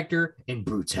 cheesy factor, and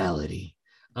brutality.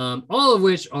 All of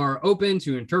which are open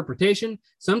to interpretation.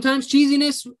 Sometimes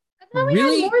cheesiness. I thought we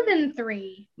had more than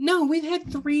 3. No, we've had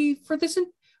 3 for this.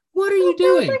 What are you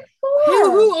doing? Like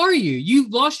 4. Who are you?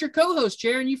 You've lost your co-host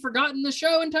chair and you've forgotten the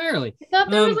show entirely. I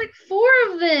thought there was like 4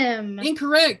 of them.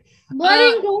 Incorrect. Blood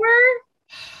and gore?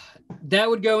 That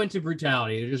would go into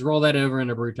brutality. Just roll that over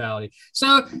into brutality.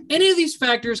 So any of these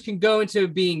factors can go into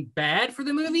being bad for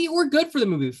the movie or good for the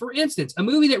movie. For instance, a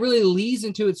movie that really leans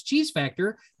into its cheese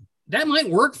factor, that might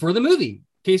work for the movie.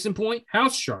 Case in point,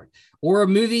 House Shark. Or a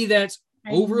movie that's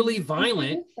overly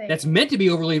violent, that's meant to be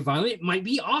overly violent, it might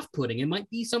be off-putting. It might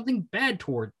be something bad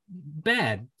for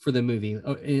the movie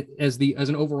as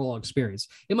an overall experience.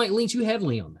 It might lean too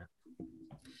heavily on that.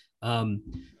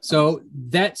 So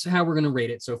that's how we're going to rate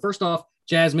it. So first off,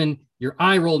 Jasmine, your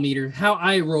eye roll meter, how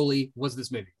eye rolly was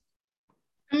this movie?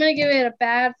 I'm going to give it a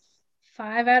bad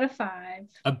 5 out of 5.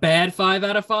 A bad 5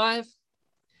 out of 5?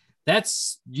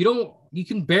 You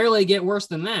can barely get worse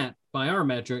than that by our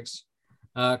metrics.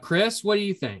 Chris, what do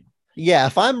you think? Yeah,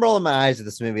 if I'm rolling my eyes at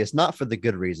this movie, it's not for the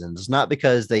good reasons. It's not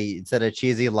because they said a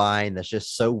cheesy line that's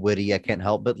just so witty I can't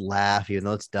help but laugh, even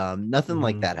though it's dumb. Nothing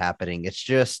like that happening. It's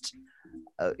just,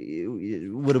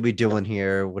 what are we doing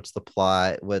here? What's the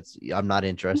plot? I'm not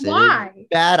interested. Why?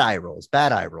 Bad eye rolls.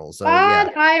 So,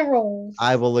 eye rolls.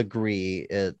 I will agree.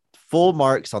 Full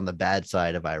marks on the bad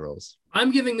side of eye rolls.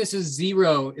 I'm giving this a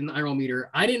 0 in the eye roll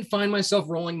meter. I didn't find myself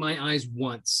rolling my eyes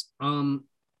once.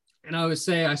 And I would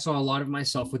say I saw a lot of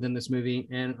myself within this movie,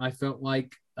 and I felt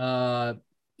like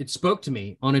it spoke to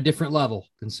me on a different level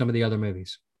than some of the other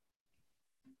movies.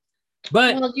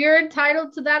 But well, you're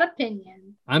entitled to that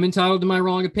opinion. I'm entitled to my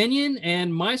wrong opinion,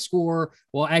 and my score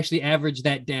will actually average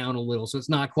that down a little, so it's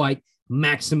not quite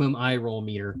maximum eye roll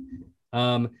meter.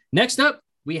 Next up,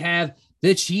 we have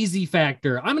the cheesy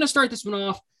factor. I'm going to start this one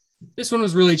off. This one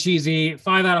was really cheesy.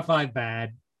 5 out of 5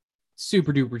 bad.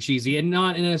 Super duper cheesy, and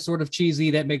not in a sort of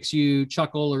cheesy that makes you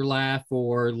chuckle or laugh,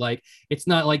 or like it's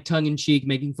not like tongue in cheek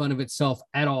making fun of itself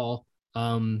at all.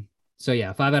 So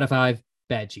yeah, 5 out of 5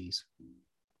 bad cheese,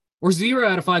 or 0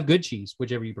 out of 5 good cheese,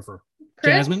 whichever you prefer.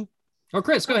 Chris? Jasmine or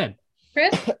Chris, go ahead.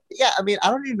 Chris? Yeah, I mean, I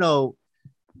don't even know.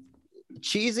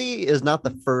 Cheesy is not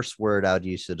the first word I would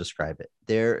use to describe it.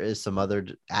 There is some other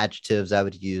adjectives I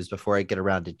would use before I get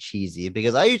around to cheesy,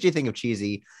 because I usually think of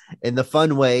cheesy in the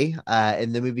fun way,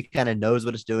 and the movie kind of knows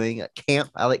what it's doing.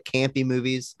 I like campy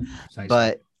movies,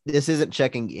 but this isn't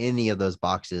checking any of those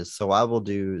boxes, so I will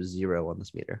do 0 on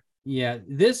this meter. Yeah,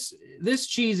 this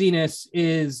cheesiness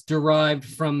is derived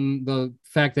from the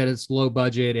fact that it's low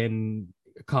budget and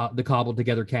the cobbled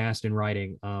together cast and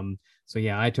writing. So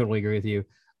yeah, I totally agree with you.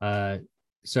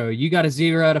 So you got a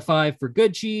 0 out of 5 for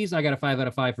good cheese. I got a 5 out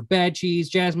of 5 for bad cheese.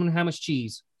 Jasmine, how much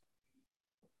cheese?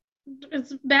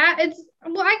 It's bad.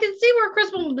 I can see where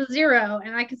Chris went with a 0,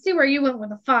 and I can see where you went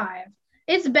with a 5.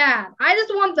 It's bad. I just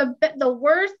want the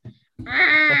worst.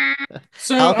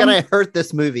 So how can I hurt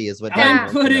this movie? Is what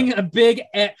I'm putting a big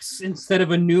X instead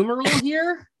of a numeral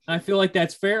here. I feel like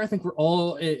that's fair. I think we're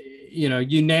all,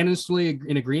 unanimously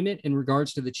in agreement in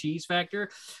regards to the cheese factor.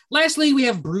 Lastly, we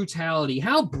have brutality.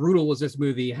 How brutal was this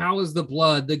movie? How was the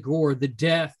blood, the gore, the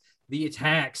death, the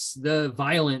attacks, the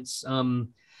violence?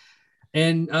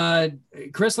 And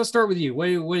Chris, let's start with you.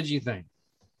 What did you think?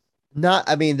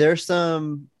 There's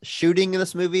some shooting in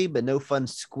this movie, but no fun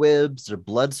squibs or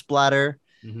blood splatter.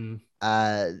 Mm-hmm.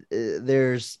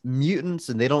 There's mutants,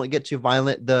 and they don't get too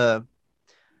violent. The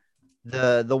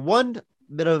one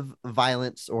bit of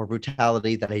violence or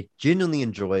brutality that I genuinely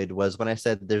enjoyed was when I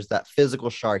said there's that physical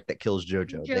shark that kills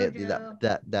Jojo.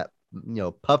 That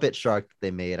puppet shark that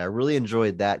they made. I really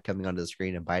enjoyed that coming onto the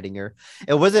screen and biting her.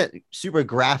 It wasn't super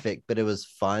graphic, but it was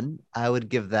fun. I would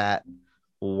give that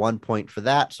 1 point for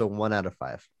that. So 1 out of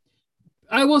 5.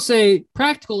 I will say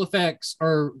practical effects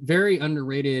are very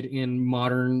underrated in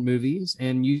modern movies,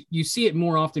 and you see it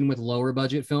more often with lower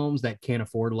budget films that can't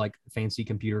afford like fancy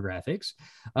computer graphics.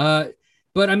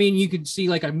 But I mean, you could see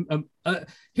like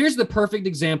here's the perfect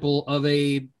example of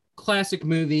a classic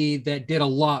movie that did a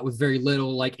lot with very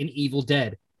little, like an Evil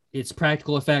Dead. Its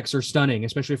practical effects are stunning,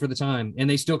 especially for the time, and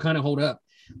they still kind of hold up.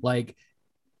 Like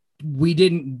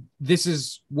this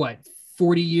is what,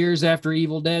 40 years after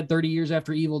Evil Dead, 30 years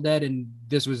after Evil Dead, and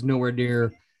this was nowhere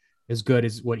near as good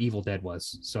as what Evil Dead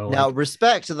was. So now,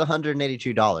 respect to the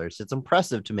 $182. It's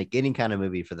impressive to make any kind of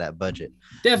movie for that budget.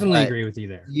 Definitely agree with you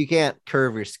there. You can't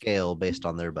curve your scale based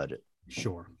on their budget.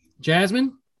 Sure.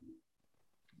 Jasmine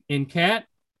and Kat?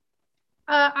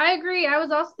 I agree. I was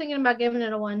also thinking about giving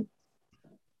it a 1.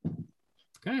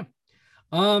 Okay.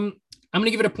 I'm going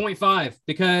to give it a 0.5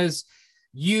 because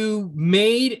you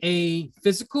made a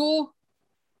physical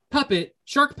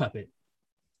shark puppet.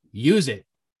 Use it.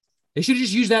 They should have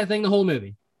just used that thing the whole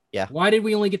movie. Yeah. Why did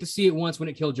we only get to see it once when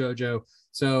it killed Jojo?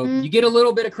 So you get a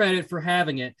little bit of credit for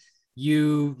having it.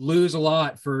 You lose a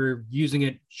lot for using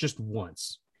it just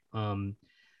once.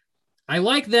 I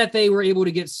like that they were able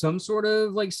to get some sort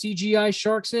of like CGI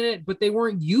sharks in it, but they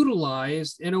weren't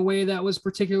utilized in a way that was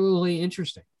particularly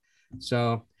interesting.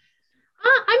 So,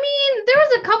 there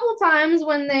was a couple times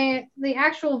when the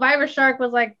actual virus shark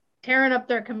was like tearing up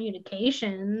their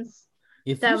communications.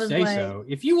 If you say so.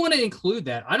 If you want to include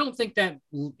that, I don't think that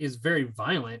is very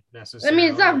violent necessarily.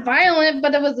 It's not violent,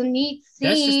 but it was a neat scene.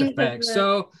 That's just effects.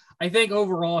 So I think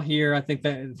overall here, I think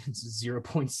that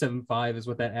 0.75 is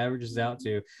what that averages out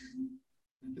to.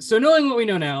 So knowing what we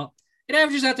know now, it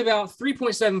averages out to about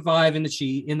 3.75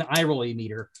 in the eye roll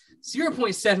meter,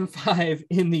 0.75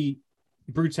 in the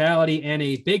brutality, and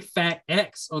a big fat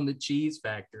X on the cheese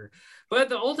factor. But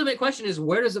the ultimate question is,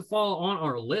 where does it fall on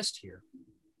our list here?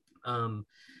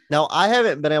 Now, I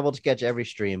haven't been able to catch every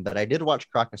stream, but I did watch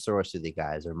Crocosaurus with you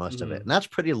guys, or most of it, and that's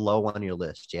pretty low on your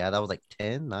list. Yeah, that was like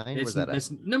 10, 9.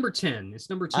 It's number 10. It's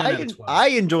number 10 out of 12. I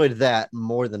enjoyed that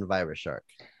more than Virus Shark.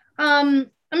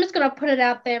 I'm just gonna put it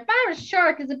out there. Virus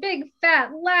Shark is a big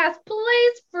fat last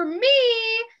place for me.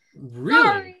 Really?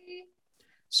 Sorry.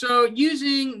 So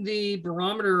using the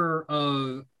barometer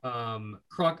of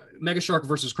Mega Shark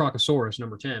versus Crocosaurus,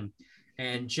 number 10,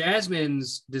 and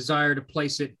Jasmine's desire to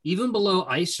place it even below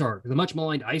Ice Shark, the much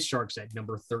maligned Ice Shark's at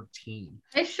number 13.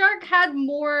 Ice Shark had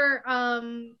more,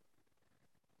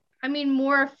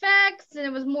 more effects, and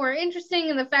it was more interesting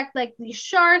in the fact like these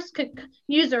sharks could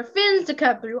use their fins to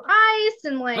cut through ice,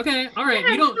 and like okay, all right,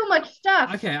 you don't so much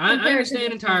stuff. Okay, I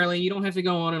understand entirely. You don't have to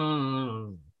go on and on and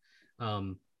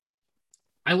on.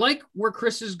 I like where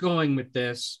Chris is going with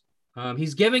this.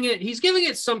 He's giving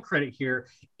it some credit here.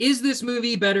 Is this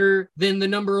movie better than the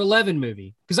number 11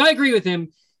 movie? Because I agree with him.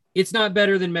 It's not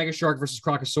better than Mega Shark versus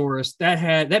Crocosaurus.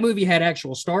 That movie had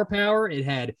actual star power. It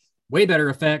had way better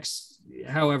effects,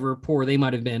 however poor they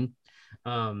might have been.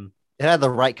 It had the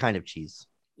right kind of cheese.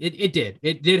 It did.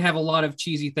 It did have a lot of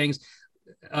cheesy things.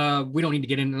 We don't need to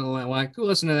get into that. Like, go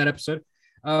listen to that episode.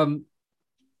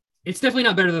 It's definitely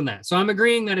not better than that. So I'm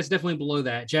agreeing that it's definitely below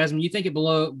that. Jasmine, you think it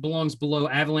belongs below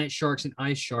Avalanche Sharks and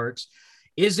Ice Sharks.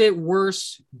 Is it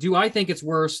worse? Do I think it's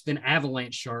worse than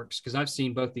Avalanche Sharks? Because I've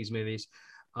seen both these movies.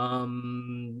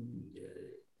 No,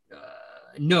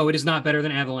 it is not better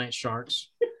than Avalanche Sharks.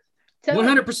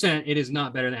 100%, it is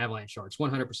not better than Avalanche Sharks.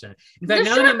 100%. In fact, the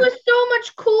shark was so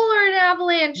much cooler in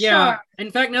Avalanche Shark.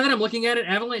 In fact, now that I'm looking at it,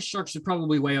 Avalanche Sharks is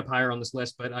probably way up higher on this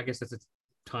list. But I guess that's a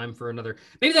time for another.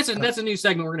 Maybe that's a new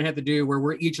segment we're gonna have to do where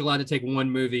we're each allowed to take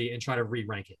one movie and try to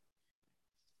re-rank it.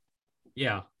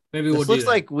 Yeah, maybe we'll do looks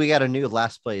like we got a new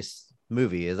last place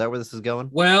movie. Is that where this is going?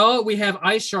 Well, we have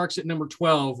Ice Sharks at number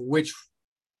 12, which.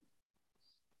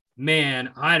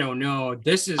 Man, I don't know.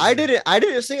 I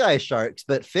didn't see Ice Sharks,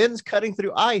 but fins cutting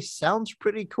through ice sounds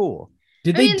pretty cool.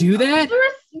 Did they do that?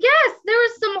 Yes, there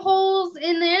was some holes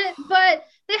in it, but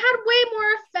they had way more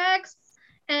effects.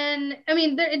 And I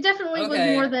mean, it definitely was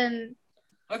more than.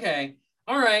 Okay.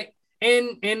 All right.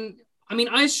 And I mean,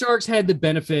 Ice Sharks had the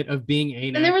benefit of being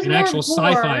an actual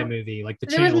sci-fi movie, like the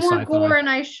channel sci-fi. There was more gore in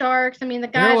Ice Sharks. I mean, the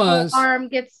guy's arm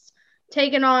gets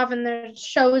taken off and there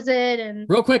shows it. And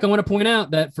real quick, I want to point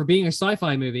out that for being a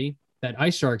sci-fi movie that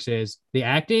Ice Sharks is, the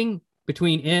acting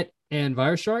between it and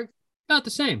Virus Shark not the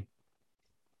same.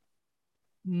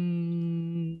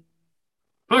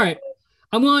 All right,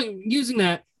 I'm using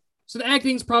that. So the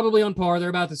acting's probably on par. They're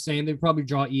about the same. They probably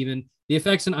draw even. The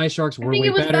effects in Ice Sharks were way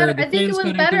better. I think it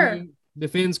was better. The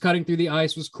fins cutting through the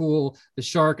ice was cool. The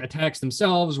shark attacks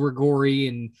themselves were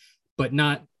gory but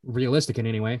not realistic in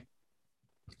any way.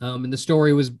 And the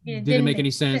story didn't make any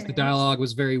sense. The dialogue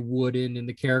was very wooden, and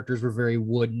the characters were very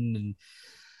wooden.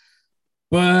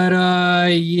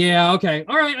 Yeah, okay,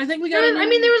 all right. I think we got. I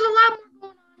mean, there was a lot more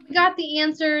going on. We got the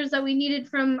answers that we needed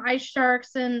from Ice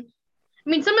Sharks, and I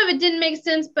mean, some of it didn't make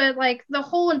sense, but like the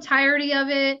whole entirety of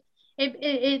it,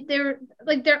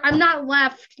 I'm not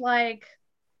left like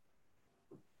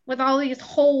with all these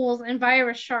holes in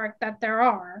Virus Shark that there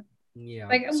are. Yeah.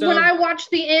 Like when I watch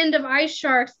the end of Ice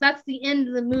Sharks, that's the end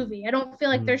of the movie. I don't feel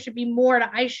like there should be more to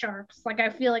Ice Sharks. Like I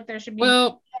feel like there should be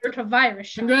more to Virus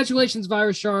Sharks. Congratulations,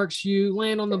 Virus Sharks. You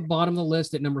land on the bottom of the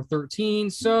list at number 13.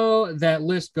 So that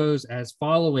list goes as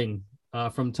following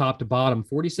from top to bottom.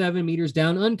 47 meters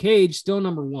down, Uncaged, still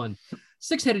number 1.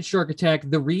 Six-headed shark attack,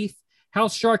 The Reef.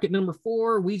 House Shark at number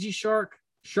 4. Ouija Shark.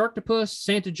 Sharktopus.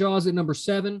 Santa Jaws at number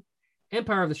 7.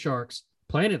 Empire of the Sharks.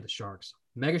 Planet of the Sharks.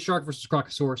 Mega Shark versus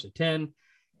Crocosaurus at 10,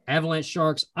 Avalanche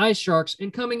Sharks, Ice Sharks,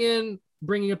 and coming in,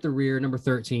 bringing up the rear, number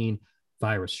 13,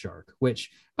 Virus Shark,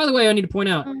 which, by the way, I need to point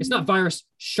out, it's not Virus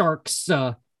Sharks,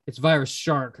 it's Virus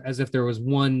Shark, as if there was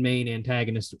one main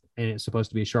antagonist and it's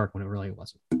supposed to be a shark when it really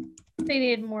wasn't. They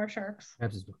needed more sharks.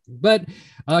 Absolutely. But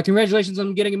congratulations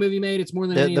on getting a movie made. It's more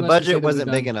than the budget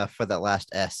wasn't big enough for that last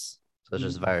S, so it's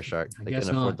just Virus Shark. They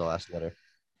couldn't afford the last letter.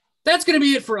 That's going to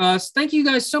be it for us. Thank you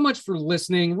guys so much for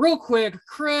listening. Real quick,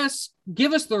 Chris,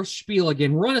 give us the spiel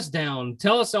again. Run us down.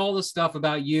 Tell us all the stuff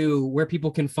about you, where people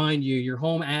can find you, your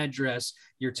home address,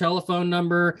 your telephone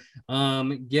number.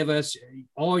 Give us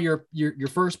all your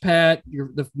first pet,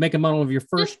 the make and model of your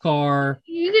first car.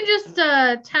 You can just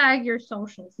tag your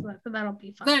socials. That'll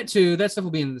be fine. That too. That stuff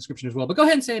will be in the description as well. But go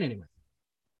ahead and say it anyway.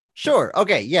 Sure.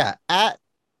 Okay. Yeah. At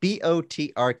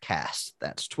BOTRcast.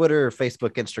 That's Twitter,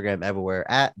 Facebook, Instagram, everywhere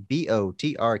at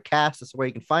BOTRcast. That's where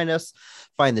you can find us,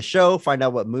 find the show, find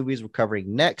out what movies we're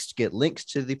covering next, get links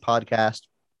to the podcast.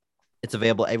 It's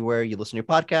available everywhere you listen to your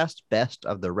podcast. Best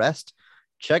of the rest.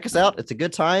 Check us out. It's a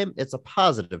good time. It's a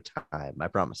positive time. I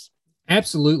promise.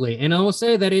 Absolutely. And I will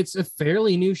say that it's a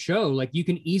fairly new show. Like you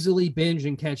can easily binge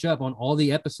and catch up on all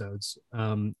the episodes.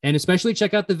 And especially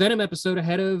check out the Venom episode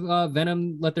ahead of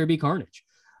Venom Let There Be Carnage.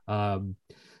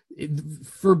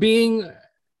 For being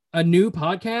a new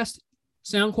podcast,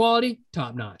 sound quality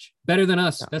top notch, better than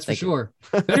us. That's for sure.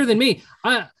 Better than me.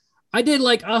 I did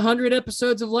like 100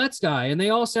 episodes of Let's Guy, and they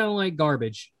all sound like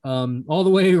garbage, all the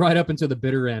way right up until the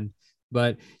bitter end.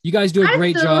 But you guys do a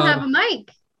great job. I still have a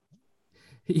mic.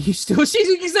 She's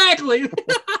exactly.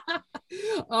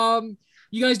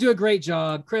 You guys do a great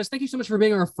job, Chris. Thank you so much for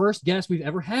being our first guest we've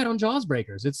ever had on Jaws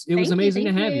Breakers. It was amazing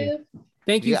to have you.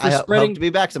 Thank you for spreading. I hope to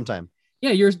be back sometime.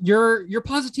 Yeah, your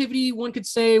positivity, one could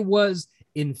say, was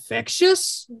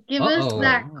infectious. Give us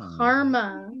that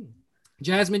karma.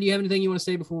 Jasmine, do you have anything you want to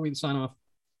say before we sign off?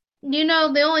 You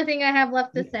know, the only thing I have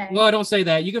left to say. Well, don't say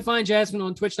that. You can find Jasmine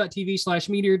on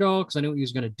twitch.tv/MeteorDoll, because I know what he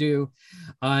was going to do.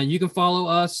 You can follow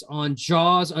us on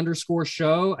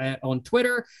Jaws_show on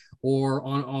Twitter, or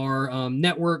on our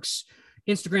network's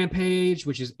Instagram page,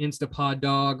 which is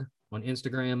InstaPodDog on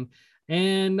Instagram.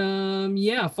 And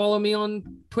follow me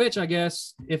on Twitch, I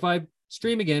guess, if I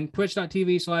stream again,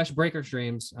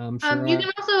 twitch.tv/BreakerStreams. You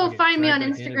can also find me on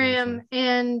Instagram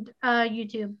and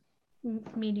YouTube,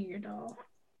 MeteorDoll.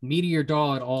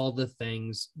 MeteorDoll at all the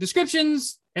things.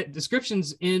 Descriptions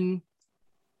in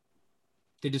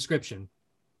the description.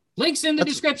 Links in the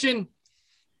description.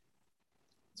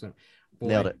 So,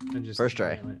 nailed it. First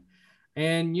try.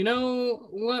 And you know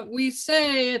what we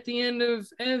say at the end of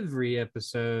every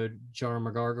episode,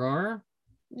 Jarmagargar?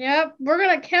 Yep, we're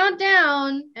gonna count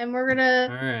down, and we're gonna.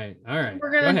 All right.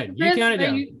 We're gonna. Go ahead. Chris, You count it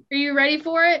down. Are you ready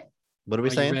for it? What are we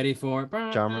saying? You ready for it?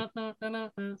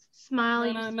 Smile,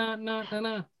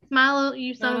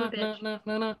 you son of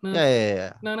a bitch.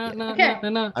 Yeah. Okay.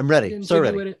 I'm ready. So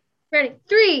ready. Ready.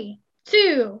 3,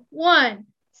 2, 1.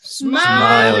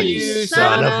 Smile, you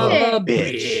son of a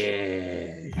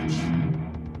bitch.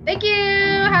 Thank you.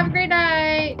 Have a great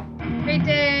night. Great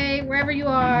day, wherever you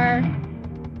are.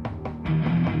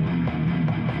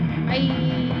 Bye.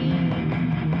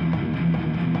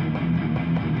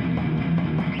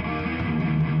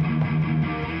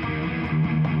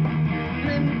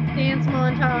 Dance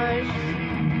montage.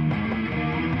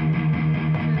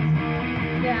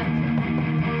 Yeah.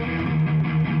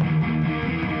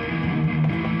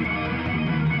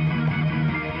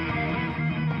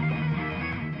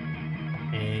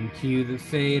 And cue the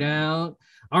fade out.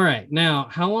 All right. Now,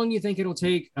 how long do you think it'll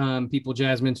take people,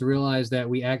 Jasmine, to realize that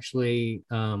we actually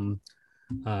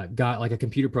got like a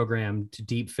computer program to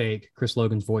deep fake Chris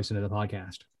Logan's voice into the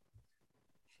podcast?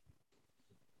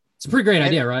 It's a pretty great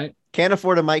idea, right? Can't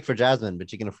afford a mic for Jasmine,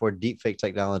 but you can afford deep fake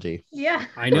technology. Yeah.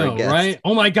 I know, right?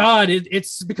 Oh my God.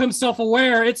 It's become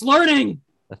self-aware. It's learning.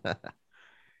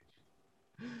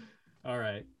 All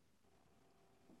right.